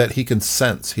 Was that he can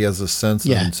sense. He has a sense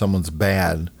when someone's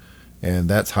bad, and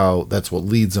that's what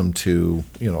leads him to,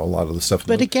 a lot of the stuff.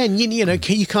 But again,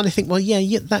 you kind of think, well,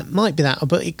 that might be that,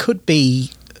 but it could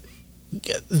be,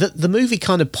 the movie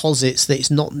kind of posits that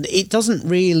it doesn't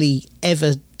really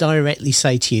ever directly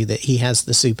say to you that he has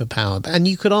the superpower, and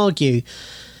you could argue,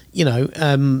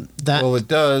 that. Well, it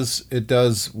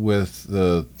does with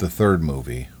the third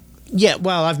movie. Yeah,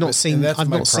 well, I've not seen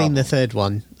the third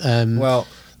one.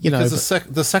 Because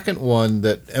the second one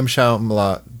that M.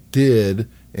 Shyamalan did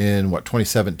in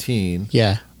 2017,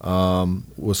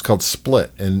 was called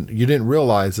Split, and you didn't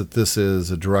realize that this is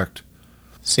a direct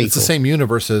sequel. It's the same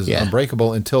universe as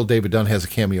Unbreakable until David Dunn has a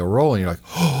cameo role, and you're like,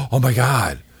 oh my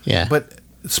god! Yeah, but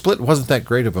Split wasn't that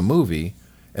great of a movie,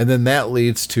 and then that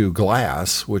leads to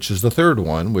Glass, which is the third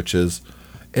one,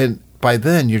 and by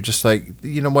then you're just like,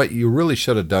 you know what? You really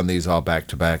should have done these all back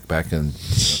to back in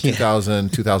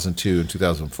 2000, 2002, and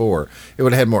 2004. It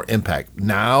would have had more impact.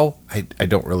 Now I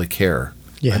don't really care.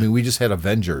 Yeah. I mean, we just had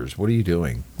Avengers. What are you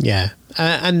doing? Yeah,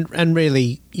 and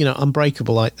really,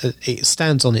 Unbreakable, it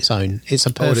stands on its own. It's a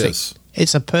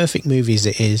perfect movie as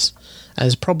it is.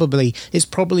 It's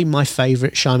probably my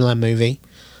favorite Shyamalan movie.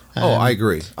 I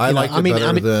agree. I like it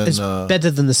better than it's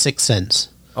better than The Sixth Sense.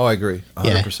 Oh, I agree,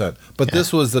 100%. But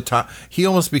this was the top. He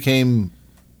almost became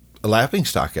a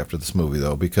laughingstock after this movie,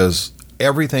 though, because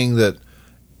everything that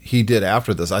he did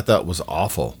after this, I thought was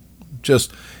awful. It's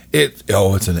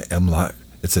an M.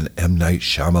 Night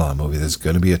Shyamalan movie. There's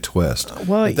going to be a twist.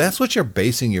 Well, if that's what you're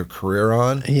basing your career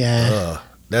on. Yeah,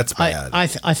 that's bad. I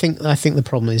think the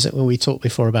problem is that when we talked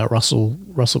before about Russell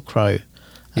Crowe.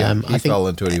 He fell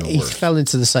into it even worse. He fell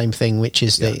into the same thing, which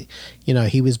is that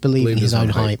he was believing his own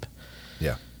hype.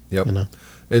 Yeah. Yep.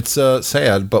 It's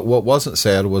sad, but what wasn't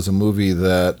sad was a movie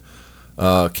that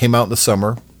came out in the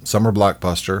summer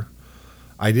blockbuster.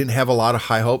 I didn't have a lot of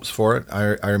high hopes for it.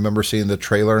 I remember seeing the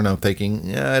trailer and I'm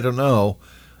thinking, I don't know.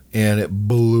 And it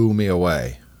blew me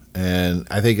away. And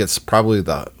I think it's probably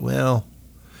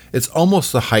it's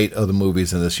almost the height of the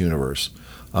movies in this universe.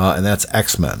 And that's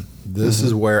X-Men. This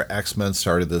is where X-Men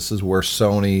started. This is where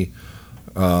Sony,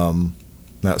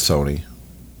 not Sony.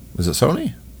 Is it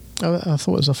Sony? I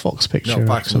thought it was a Fox picture. No,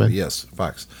 Fox movie, yes,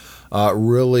 Fox.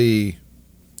 Really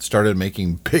started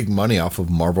making big money off of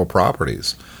Marvel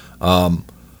properties.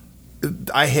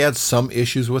 I had some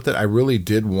issues with it. I really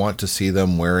did want to see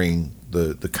them wearing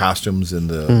the costumes in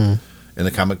the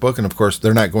comic book, and of course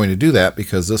they're not going to do that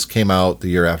because this came out the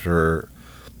year after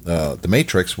The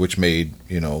Matrix, which made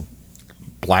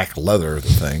black leather the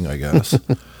thing, I guess.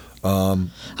 I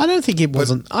don't think it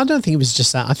wasn't. I don't think it was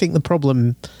just that. I think the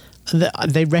problem that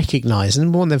they recognise,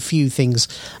 and one of the few things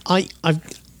my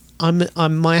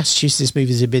attitude to this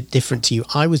movie is a bit different to you.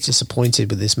 I was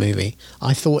disappointed with this movie.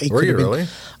 I thought it could have been. Really?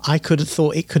 I could have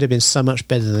thought it could have been so much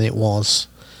better than it was.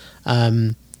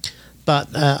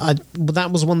 But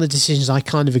that was one of the decisions I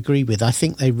kind of agree with. I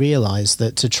think they realised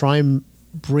that to try and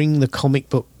bring the comic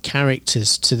book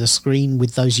characters to the screen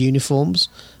with those uniforms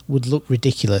would look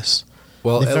ridiculous.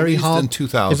 Well, they're very hard in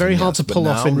 2000. They're very hard to pull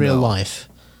off in real life.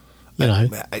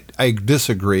 I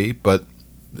disagree, but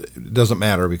it doesn't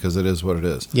matter because it is what it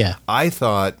is. Yeah. I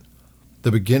thought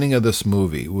the beginning of this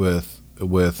movie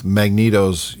with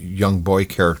Magneto's young boy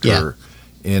character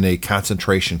in a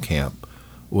concentration camp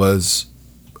was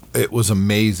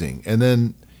amazing. And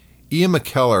then Ian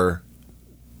McKellen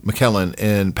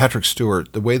and Patrick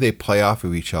Stewart, the way they play off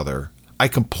of each other, I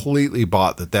completely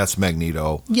bought that that's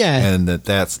Magneto. Yeah. And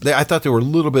I thought they were a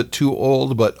little bit too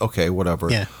old, but okay,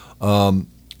 whatever. Yeah.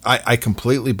 I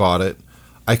completely bought it.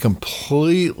 I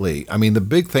mean, the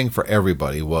big thing for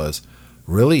everybody was,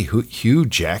 really, Hugh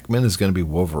Jackman is going to be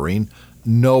Wolverine?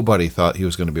 Nobody thought he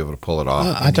was going to be able to pull it off.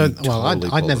 I'd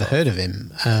never heard of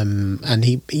him. And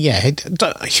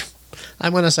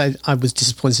and when I say I was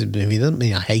disappointed in the movie, it doesn't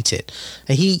mean I hate it.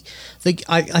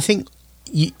 I think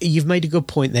you've made a good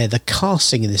point there. The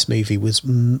casting in this movie was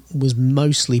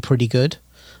mostly pretty good.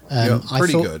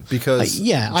 Good because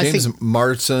James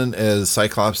Marsden as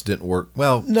Cyclops didn't work.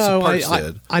 Well, no,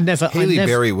 I never. Haley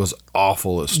Berry was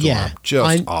awful as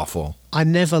Storm. Awful. I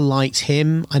never liked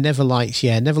him. Never liked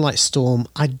Storm.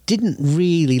 I didn't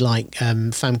really like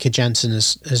Famke Janssen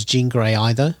as Jean Grey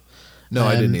either. No,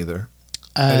 I didn't either.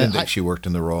 I didn't think she worked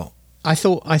in the role. I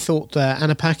thought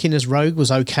Anna Paquin as Rogue was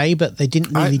okay, but they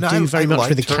didn't really do very much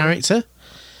with the character.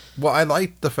 Well, I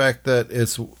liked the fact that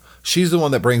she's the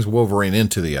one that brings Wolverine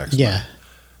into the X-Men. Yeah.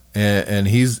 And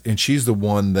she's the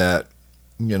one that,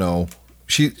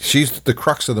 she's the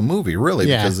crux of the movie, really,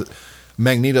 because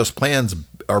Magneto's plans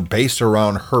are based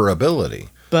around her ability.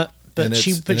 But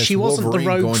she wasn't the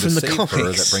Rogue from the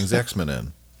comics that brings X-Men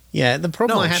in. Yeah, the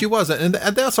problem she wasn't,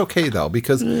 and that's okay though,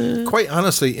 because quite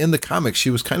honestly, in the comics, she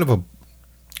was kind of a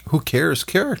who cares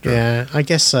character. Yeah, I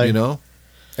guess so.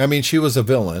 I mean, she was a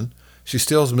villain. She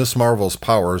steals Miss Marvel's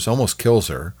powers, almost kills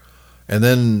her. and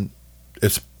then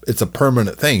it's a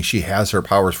permanent thing. She has her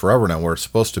powers forever now, where it's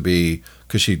supposed to be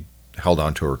because she held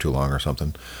on to her too long or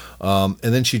something. And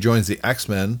then she joins the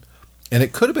X-Men, and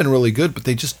it could have been really good, but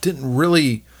they just didn't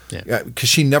really, because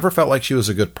she never felt like she was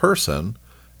a good person,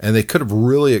 and they could have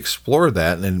really explored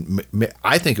that. And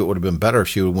I think it would have been better if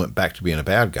she would have went back to being a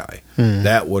bad guy.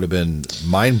 That would have been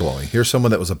mind-blowing. Here's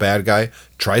someone that was a bad guy,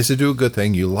 tries to do a good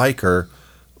thing, you like her,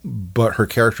 but her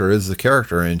character is the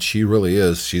character, and she really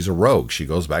is. She's a rogue. She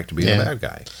goes back to being a bad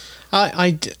guy.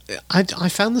 I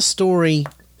found the story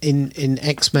in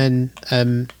X-Men.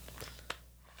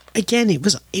 Again, it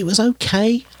was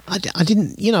okay. I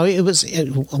didn't, it was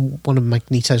one of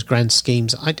Magneto's grand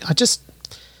schemes.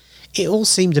 It all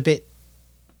seemed a bit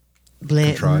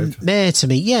meh to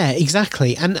me. Yeah,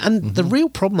 exactly. And the real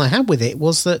problem I had with it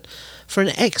was that for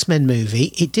an X-Men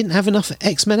movie, it didn't have enough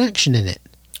X-Men action in it.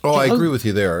 Oh, I agree with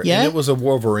you there. Yeah? And it was a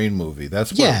Wolverine movie.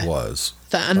 That's what it was.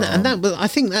 I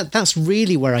think that's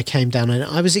really where I came down. And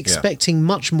I was expecting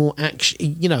much more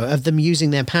action, of them using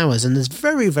their powers, and there's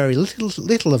very, very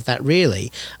little of that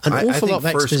really. An awful lot of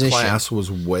exposition. First Class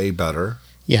was way better.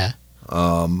 Yeah.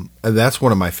 And that's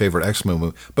one of my favorite X-Men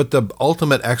movies. But the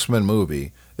ultimate X-Men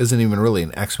movie isn't even really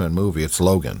an X-Men movie. It's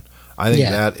Logan. I think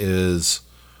that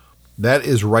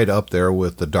is right up there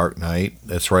with The Dark Knight.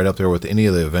 It's right up there with any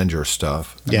of the Avengers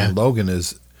stuff. Logan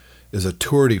is a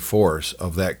tour de force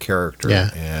of that character. Yeah.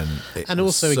 And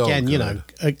also, so again, good.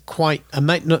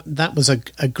 That was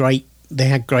a great, they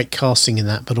had great casting in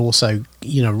that, but also,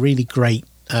 really great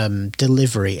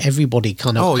delivery. Everybody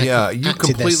kind of you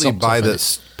completely buy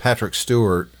that Patrick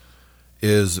Stewart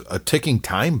is a ticking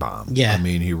time bomb. Yeah. I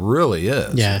mean, he really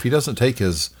is. Yeah. If he doesn't take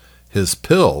his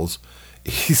pills,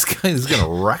 he's going to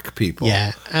wreck people.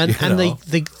 Yeah, and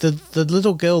the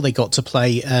little girl they got to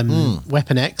play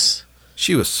Weapon X.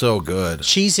 She was so good.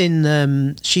 She's in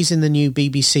the new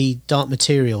BBC Dark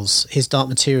Materials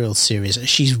series.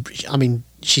 She's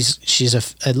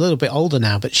a little bit older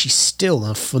now, but she's still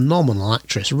a phenomenal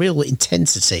actress. Real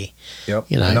intensity.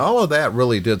 Yep. And all of that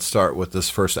really did start with this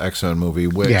first X-Men movie,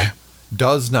 which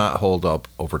does not hold up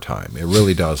over time. It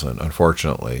really doesn't,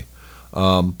 unfortunately.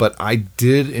 But I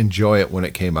did enjoy it when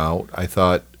it came out. I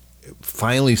thought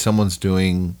finally someone's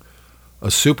doing a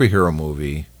superhero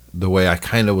movie the way I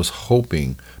kind of was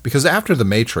hoping. Because after The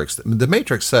Matrix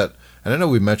set, and I know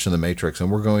we mentioned The Matrix,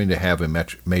 and we're going to have a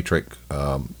Matrix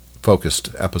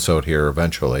focused episode here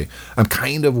eventually. I'm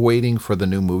kind of waiting for the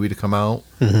new movie to come out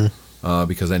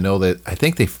because I know that I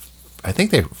think they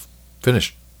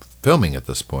finished filming at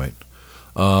this point.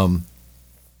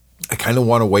 I kind of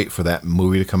want to wait for that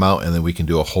movie to come out, and then we can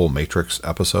do a whole Matrix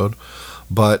episode.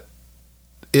 But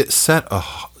it set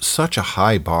such a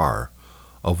high bar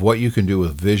of what you can do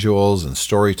with visuals and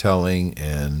storytelling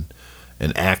and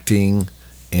acting.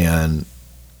 And,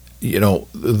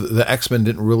 the X-Men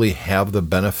didn't really have the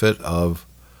benefit of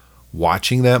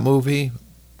watching that movie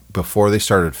before they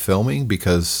started filming,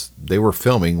 because they were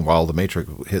filming while The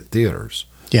Matrix hit theaters.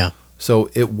 Yeah.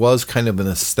 So it was kind of an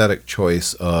aesthetic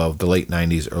choice of the late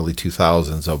 90s, early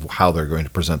 2000s of how they're going to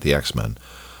present the X-Men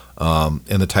and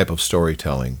the type of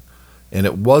storytelling. And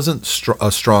it wasn't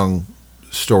a strong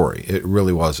story. It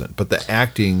really wasn't. But the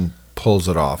acting pulls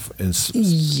it off. And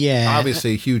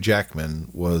obviously Hugh Jackman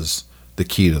was the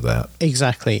key to that.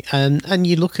 Exactly. And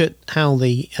you look at how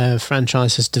the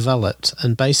franchise has developed,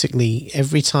 and basically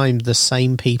every time the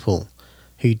same people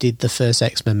who did the first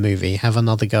X-Men movie have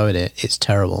another go at it, it's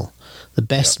terrible. The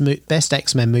best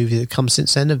X-Men movies that come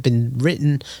since then have been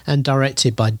written and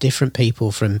directed by different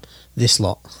people from this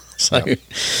lot. So,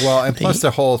 well, and plus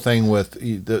the whole thing with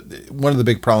one of the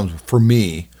big problems for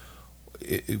me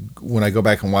when I go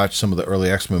back and watch some of the early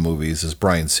X-Men movies is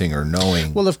Bryan Singer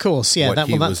knowing. Well, of course,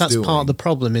 that's part of the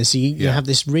problem is you have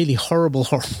this really horrible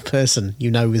person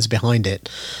is behind it,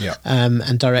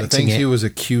 and directing the things it. He was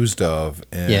accused of,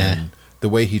 and the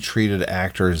way he treated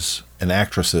actors and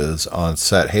actresses on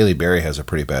set. Halle Berry has a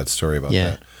pretty bad story about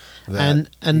that.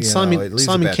 And Simon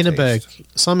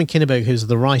Kinberg, who's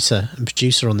the writer and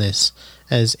producer on this,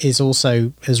 has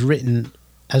written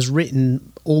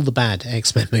all the bad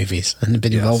X-Men movies and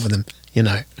been involved with them.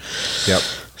 Yep.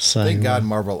 So thank God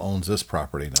Marvel owns this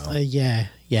property now.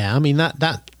 I mean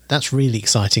that's really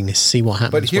exciting to see what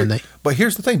happens when they. But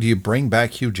here's the thing: do you bring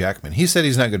back Hugh Jackman? He said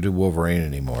he's not going to do Wolverine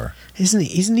anymore. Isn't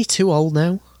he too old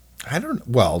now? I don't.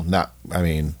 Well, not. I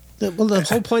mean. Well, the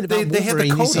whole point about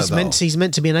Wolverine is he's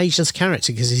meant to be an ageless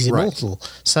character because he's immortal.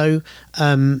 Right. So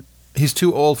he's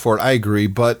too old for it. I agree,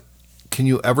 but can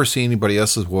you ever see anybody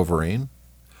else as Wolverine?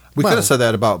 We could have said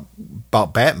that about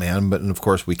Batman, but of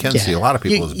course we can see a lot of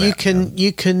people as Batman.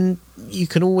 You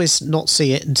can always not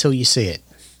see it until you see it.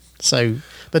 So,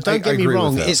 But don't get me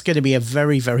wrong, it's going to be a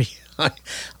very, very...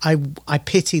 I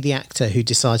pity the actor who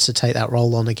decides to take that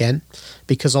role on again,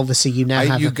 because obviously you now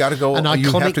have an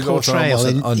iconic portrayal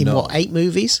in what, 8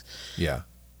 movies? Yeah.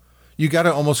 You got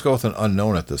to almost go with an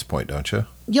unknown at this point, don't you?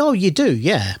 Yeah, you do,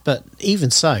 yeah. But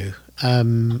even so...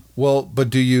 well, but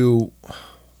do you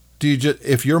just,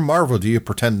 if you're Marvel, do you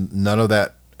pretend none of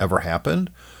that ever happened?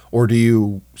 Or do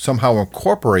you somehow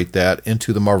incorporate that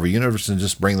into the Marvel Universe and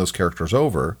just bring those characters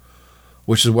over?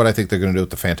 Which is what I think they're going to do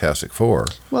with the Fantastic Four.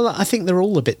 Well, I think they're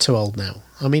all a bit too old now.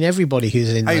 I mean, everybody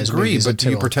who's in those movies but do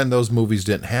you pretend those movies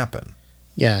didn't happen?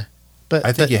 Yeah. But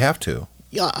I think you have to.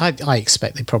 Yeah, I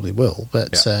expect they probably will.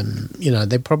 But,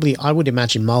 they probably... I would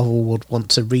imagine Marvel would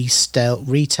want to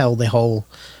retell the whole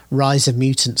Rise of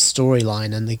Mutants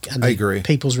storyline and the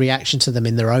people's reaction to them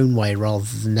in their own way rather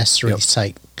than necessarily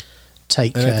take...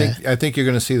 And I think you're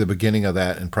going to see the beginning of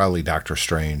that in probably Doctor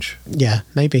Strange. Yeah,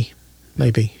 maybe.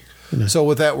 So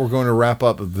with that, we're going to wrap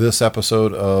up this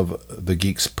episode of The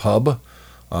Geeks Pub.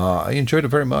 I enjoyed it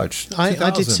very much. I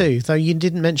did too, though you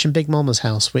didn't mention Big Mama's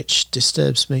House, which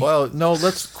disturbs me. Well, no,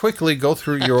 let's quickly go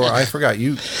through your... I forgot.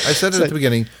 I said it at the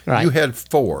beginning. Right. You had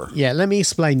 4. Yeah, let me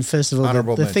explain, first of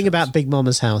all, the thing about Big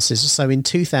Mama's House is, so in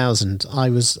 2000, I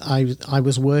was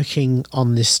working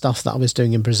on this stuff that I was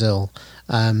doing in Brazil,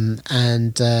 and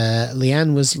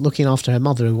Leanne was looking after her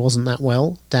mother, who wasn't that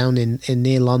well, down in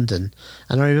near London.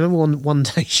 And I remember one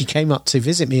day she came up to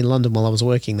visit me in London while I was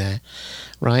working there,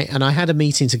 right? And I had a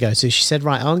meeting to go to. She said,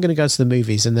 right, I'm going to go to the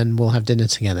movies and then we'll have dinner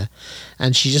together.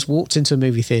 And she just walked into a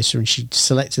movie theatre and she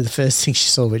selected the first thing she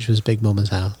saw, which was Big Mama's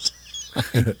House.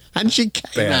 And she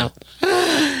came out.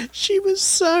 She was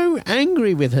so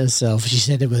angry with herself. She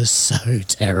said it was so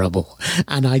terrible.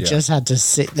 And I just had to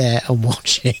sit there and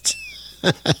watch it.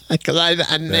 Because I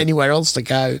hadn't anywhere else to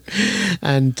go.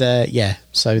 And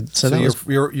so that was...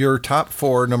 your top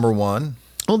 4, number 1.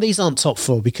 Oh, these aren't top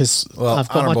 4 because I've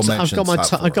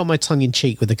got my tongue in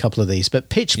cheek with a couple of these. But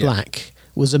Pitch Black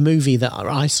was a movie that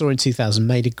I saw in 2000,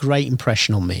 made a great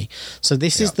impression on me. So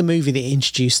this is the movie that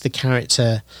introduced the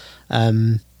character.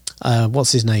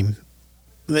 What's his name?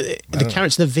 The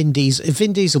character that Vin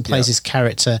Diesel plays his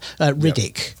character,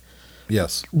 Riddick.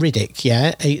 Yes. Riddick,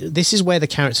 yeah. This is where the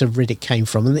character of Riddick came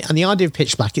from. And the idea of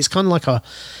Pitch Black, it's kind of like a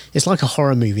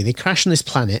horror movie. They crash on this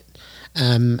planet,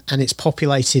 and it's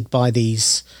populated by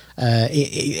these...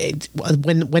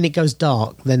 when it goes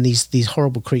dark, then these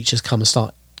horrible creatures come and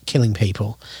start killing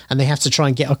people, and they have to try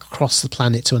and get across the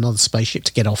planet to another spaceship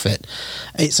to get off it.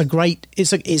 It's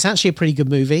actually a pretty good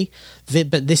movie,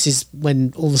 but this is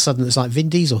when all of a sudden it's like, Vin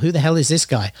Diesel, who the hell is this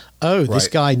guy? Oh, this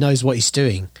guy knows what he's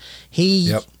doing.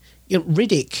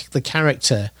 Riddick, the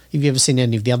character, if you've ever seen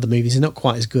any of the other movies, is not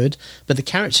quite as good, but the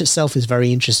character itself is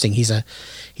very interesting. He's a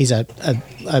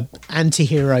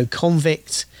anti-hero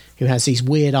convict who has these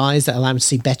weird eyes that allow him to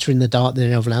see better in the dark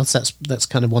than anyone else. That's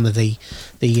kind of one of the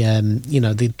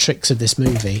tricks of this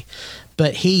movie.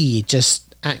 But he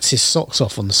just acts his socks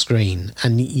off on the screen,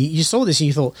 and you saw this and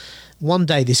you thought, one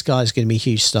day this guy's going to be a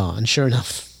huge star. And sure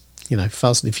enough,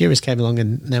 Fast and the Furious came along,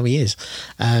 and now he is.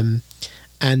 But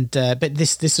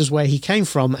this is where he came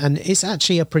from, and it's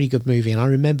actually a pretty good movie, and I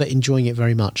remember enjoying it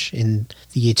very much in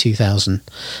the year 2000.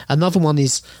 Another one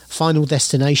is Final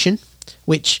Destination,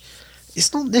 which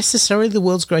is not necessarily the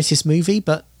world's greatest movie,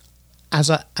 but as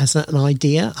an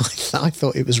idea, I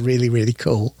thought it was really, really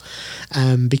cool,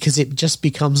 because it just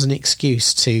becomes an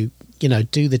excuse to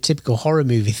do the typical horror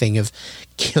movie thing of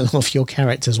kill off your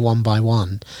characters one by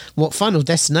one. What Final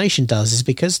Destination does is,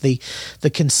 because the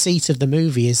conceit of the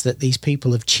movie is that these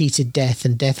people have cheated death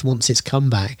and death wants its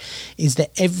comeback, is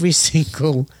that every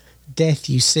single death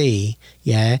you see,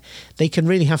 they can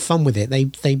really have fun with it.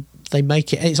 They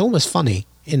make it, it's almost funny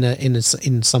in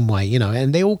some way,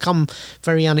 and they all come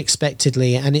very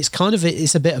unexpectedly, and it's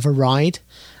a bit of a ride,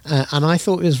 and I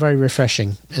thought it was very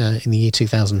refreshing in the year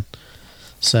 2000.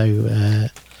 So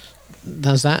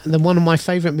there's that. And then one of my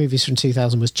favourite movies from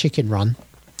 2000 was Chicken Run,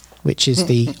 which is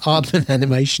the Aardman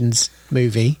Animations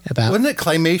movie about... Wasn't it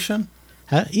claymation?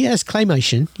 Yes,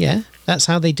 claymation, yeah. That's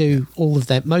how they do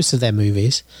most of their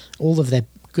movies, all of their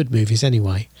good movies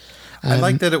anyway. I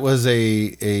like that it was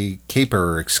a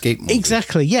caper or escape movie.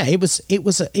 Exactly, yeah. It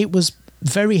was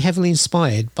very heavily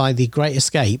inspired by The Great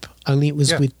Escape, only it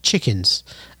was with chickens.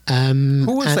 Who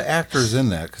was the actors in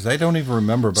that? Because I don't even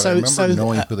remember, but I remember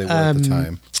knowing who they were at the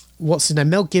time. What's his name?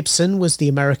 Mel Gibson was the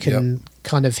American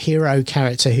kind of hero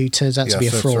character who turns out to be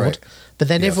a fraud. Right. But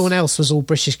then everyone else was all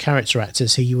British character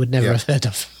actors who you would never have heard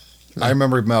of. I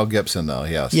remember Mel Gibson, though,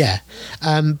 yes. Yeah.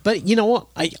 But you know what?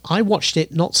 I watched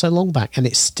it not so long back, and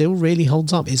it still really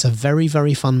holds up. It's a very,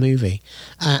 very fun movie.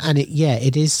 And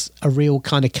it is a real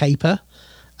kind of caper.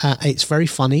 It's very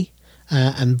funny.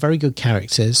 And very good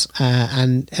characters,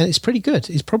 and it's pretty good.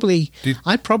 It's probably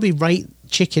I'd probably rate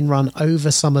Chicken Run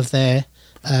over some of their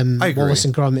Wallace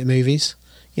and Gromit movies.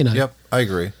 You know. Yep, I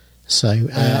agree. So,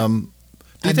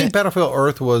 do you think Battlefield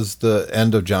Earth was the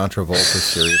end of John Travolta's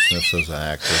seriousness as an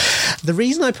actor? The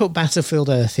reason I put Battlefield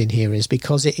Earth in here is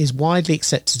because it is widely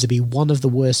accepted to be one of the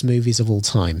worst movies of all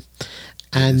time,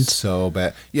 and it's so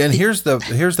bad. Yeah, and here's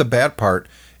the bad part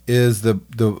is the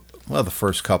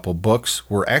first couple books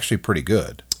were actually pretty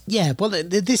good. Yeah, well,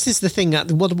 this is the thing.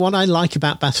 What I like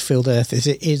about Battlefield Earth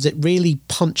is it really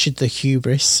punctured the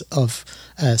hubris of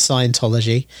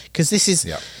Scientology, because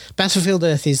Battlefield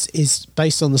Earth is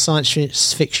based on the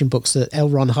science fiction books that L.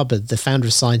 Ron Hubbard, the founder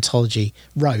of Scientology,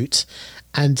 wrote,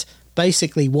 and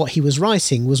basically what he was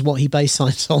writing was what he based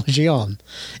Scientology on.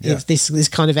 Yeah. It's this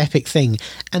kind of epic thing,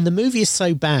 and the movie is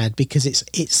so bad because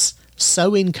it's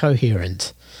so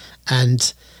incoherent,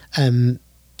 and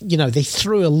they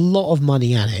threw a lot of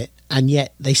money at it, and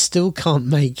yet they still can't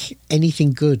make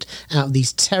anything good out of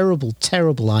these terrible,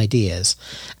 terrible ideas.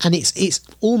 And it's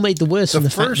all made the worse from the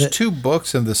fact that the first two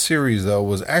books in the series, though,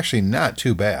 was actually not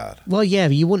too bad. Well, yeah,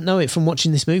 you wouldn't know it from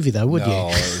watching this movie, though, would you? No,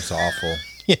 it was awful.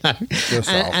 Just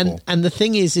awful. And the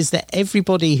thing is that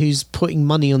everybody who's putting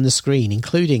money on the screen,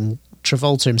 including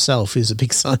Travolta himself, who's a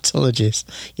big Scientologist,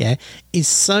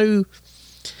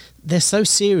 they're so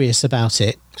serious about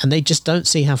it, and they just don't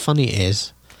see how funny it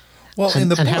is. Well, in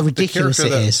the book, how ridiculous the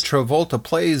character it is. that Travolta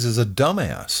plays is a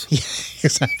dumbass. Yeah,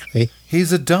 exactly.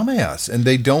 He's a dumbass, and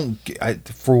they don't,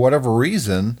 for whatever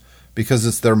reason, because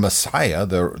it's their messiah,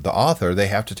 the author, they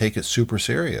have to take it super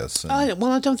serious. I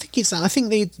don't think it's that. I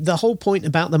think the whole point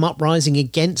about them uprising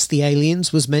against the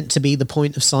aliens was meant to be the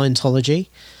point of Scientology.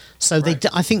 So right.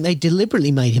 I think they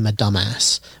deliberately made him a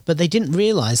dumbass, but they didn't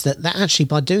realise that actually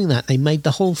by doing that, they made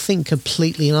the whole thing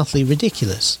completely and utterly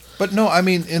ridiculous. But no, I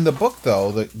mean, in the book,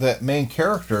 though, that main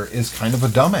character is kind of a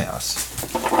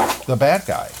dumbass. The bad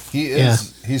guy. He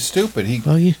is. Yeah. He's stupid. He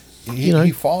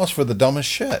falls for the dumbest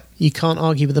shit. You can't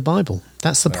argue with the Bible.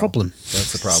 That's the problem.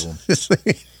 That's the problem.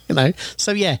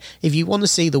 So yeah, if you want to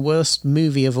see the worst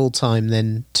movie of all time,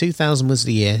 then 2000 was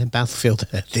the year. Battlefield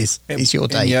Earth is your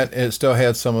day. And yet it still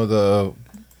had some of the,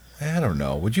 I don't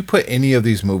know, would you put any of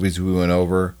these movies we went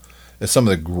over as some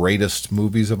of the greatest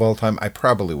movies of all time? I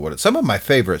probably would. Some of my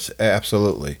favorites,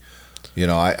 absolutely.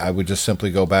 I would just simply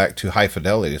go back to High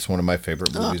Fidelity. It's one of my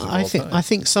favorite movies of all time. I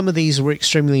think some of these were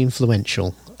extremely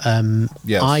influential.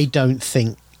 Yes. I don't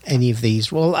think any of these,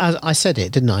 well, I said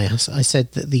it, didn't I? I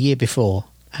said that the year before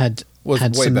was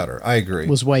way better. I agree.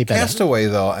 Was way better. Castaway,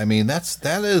 though, I mean, that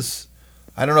is.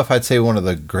 I don't know if I'd say one of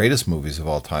the greatest movies of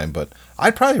all time, but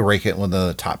I'd probably rank it one of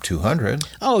the top 200.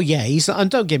 Oh yeah,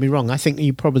 and don't get me wrong. I think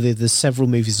there's several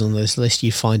movies on this list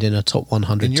you find in a top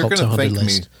 100, top 200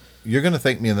 list. You're going to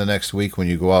thank me in the next week when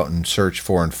you go out and search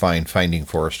for and find Finding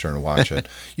Forrester and watch it.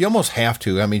 You almost have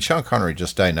to. I mean, Sean Connery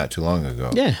just died not too long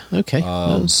ago. Yeah. Okay.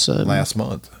 Last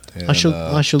month. And, I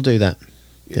shall do that.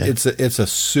 Yeah. It's a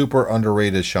super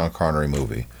underrated Sean Connery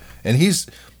movie, and he's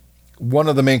one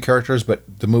of the main characters, but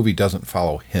the movie doesn't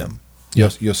follow him.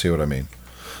 Yep. You'll see what I mean.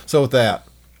 So with that,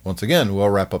 once again, we'll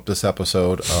wrap up this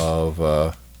episode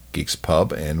of Geeks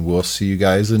Pub, and we'll see you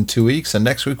guys in 2 weeks. And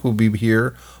next week we'll be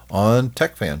here on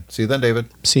Tech Fan. See you then, David.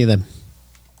 See you then.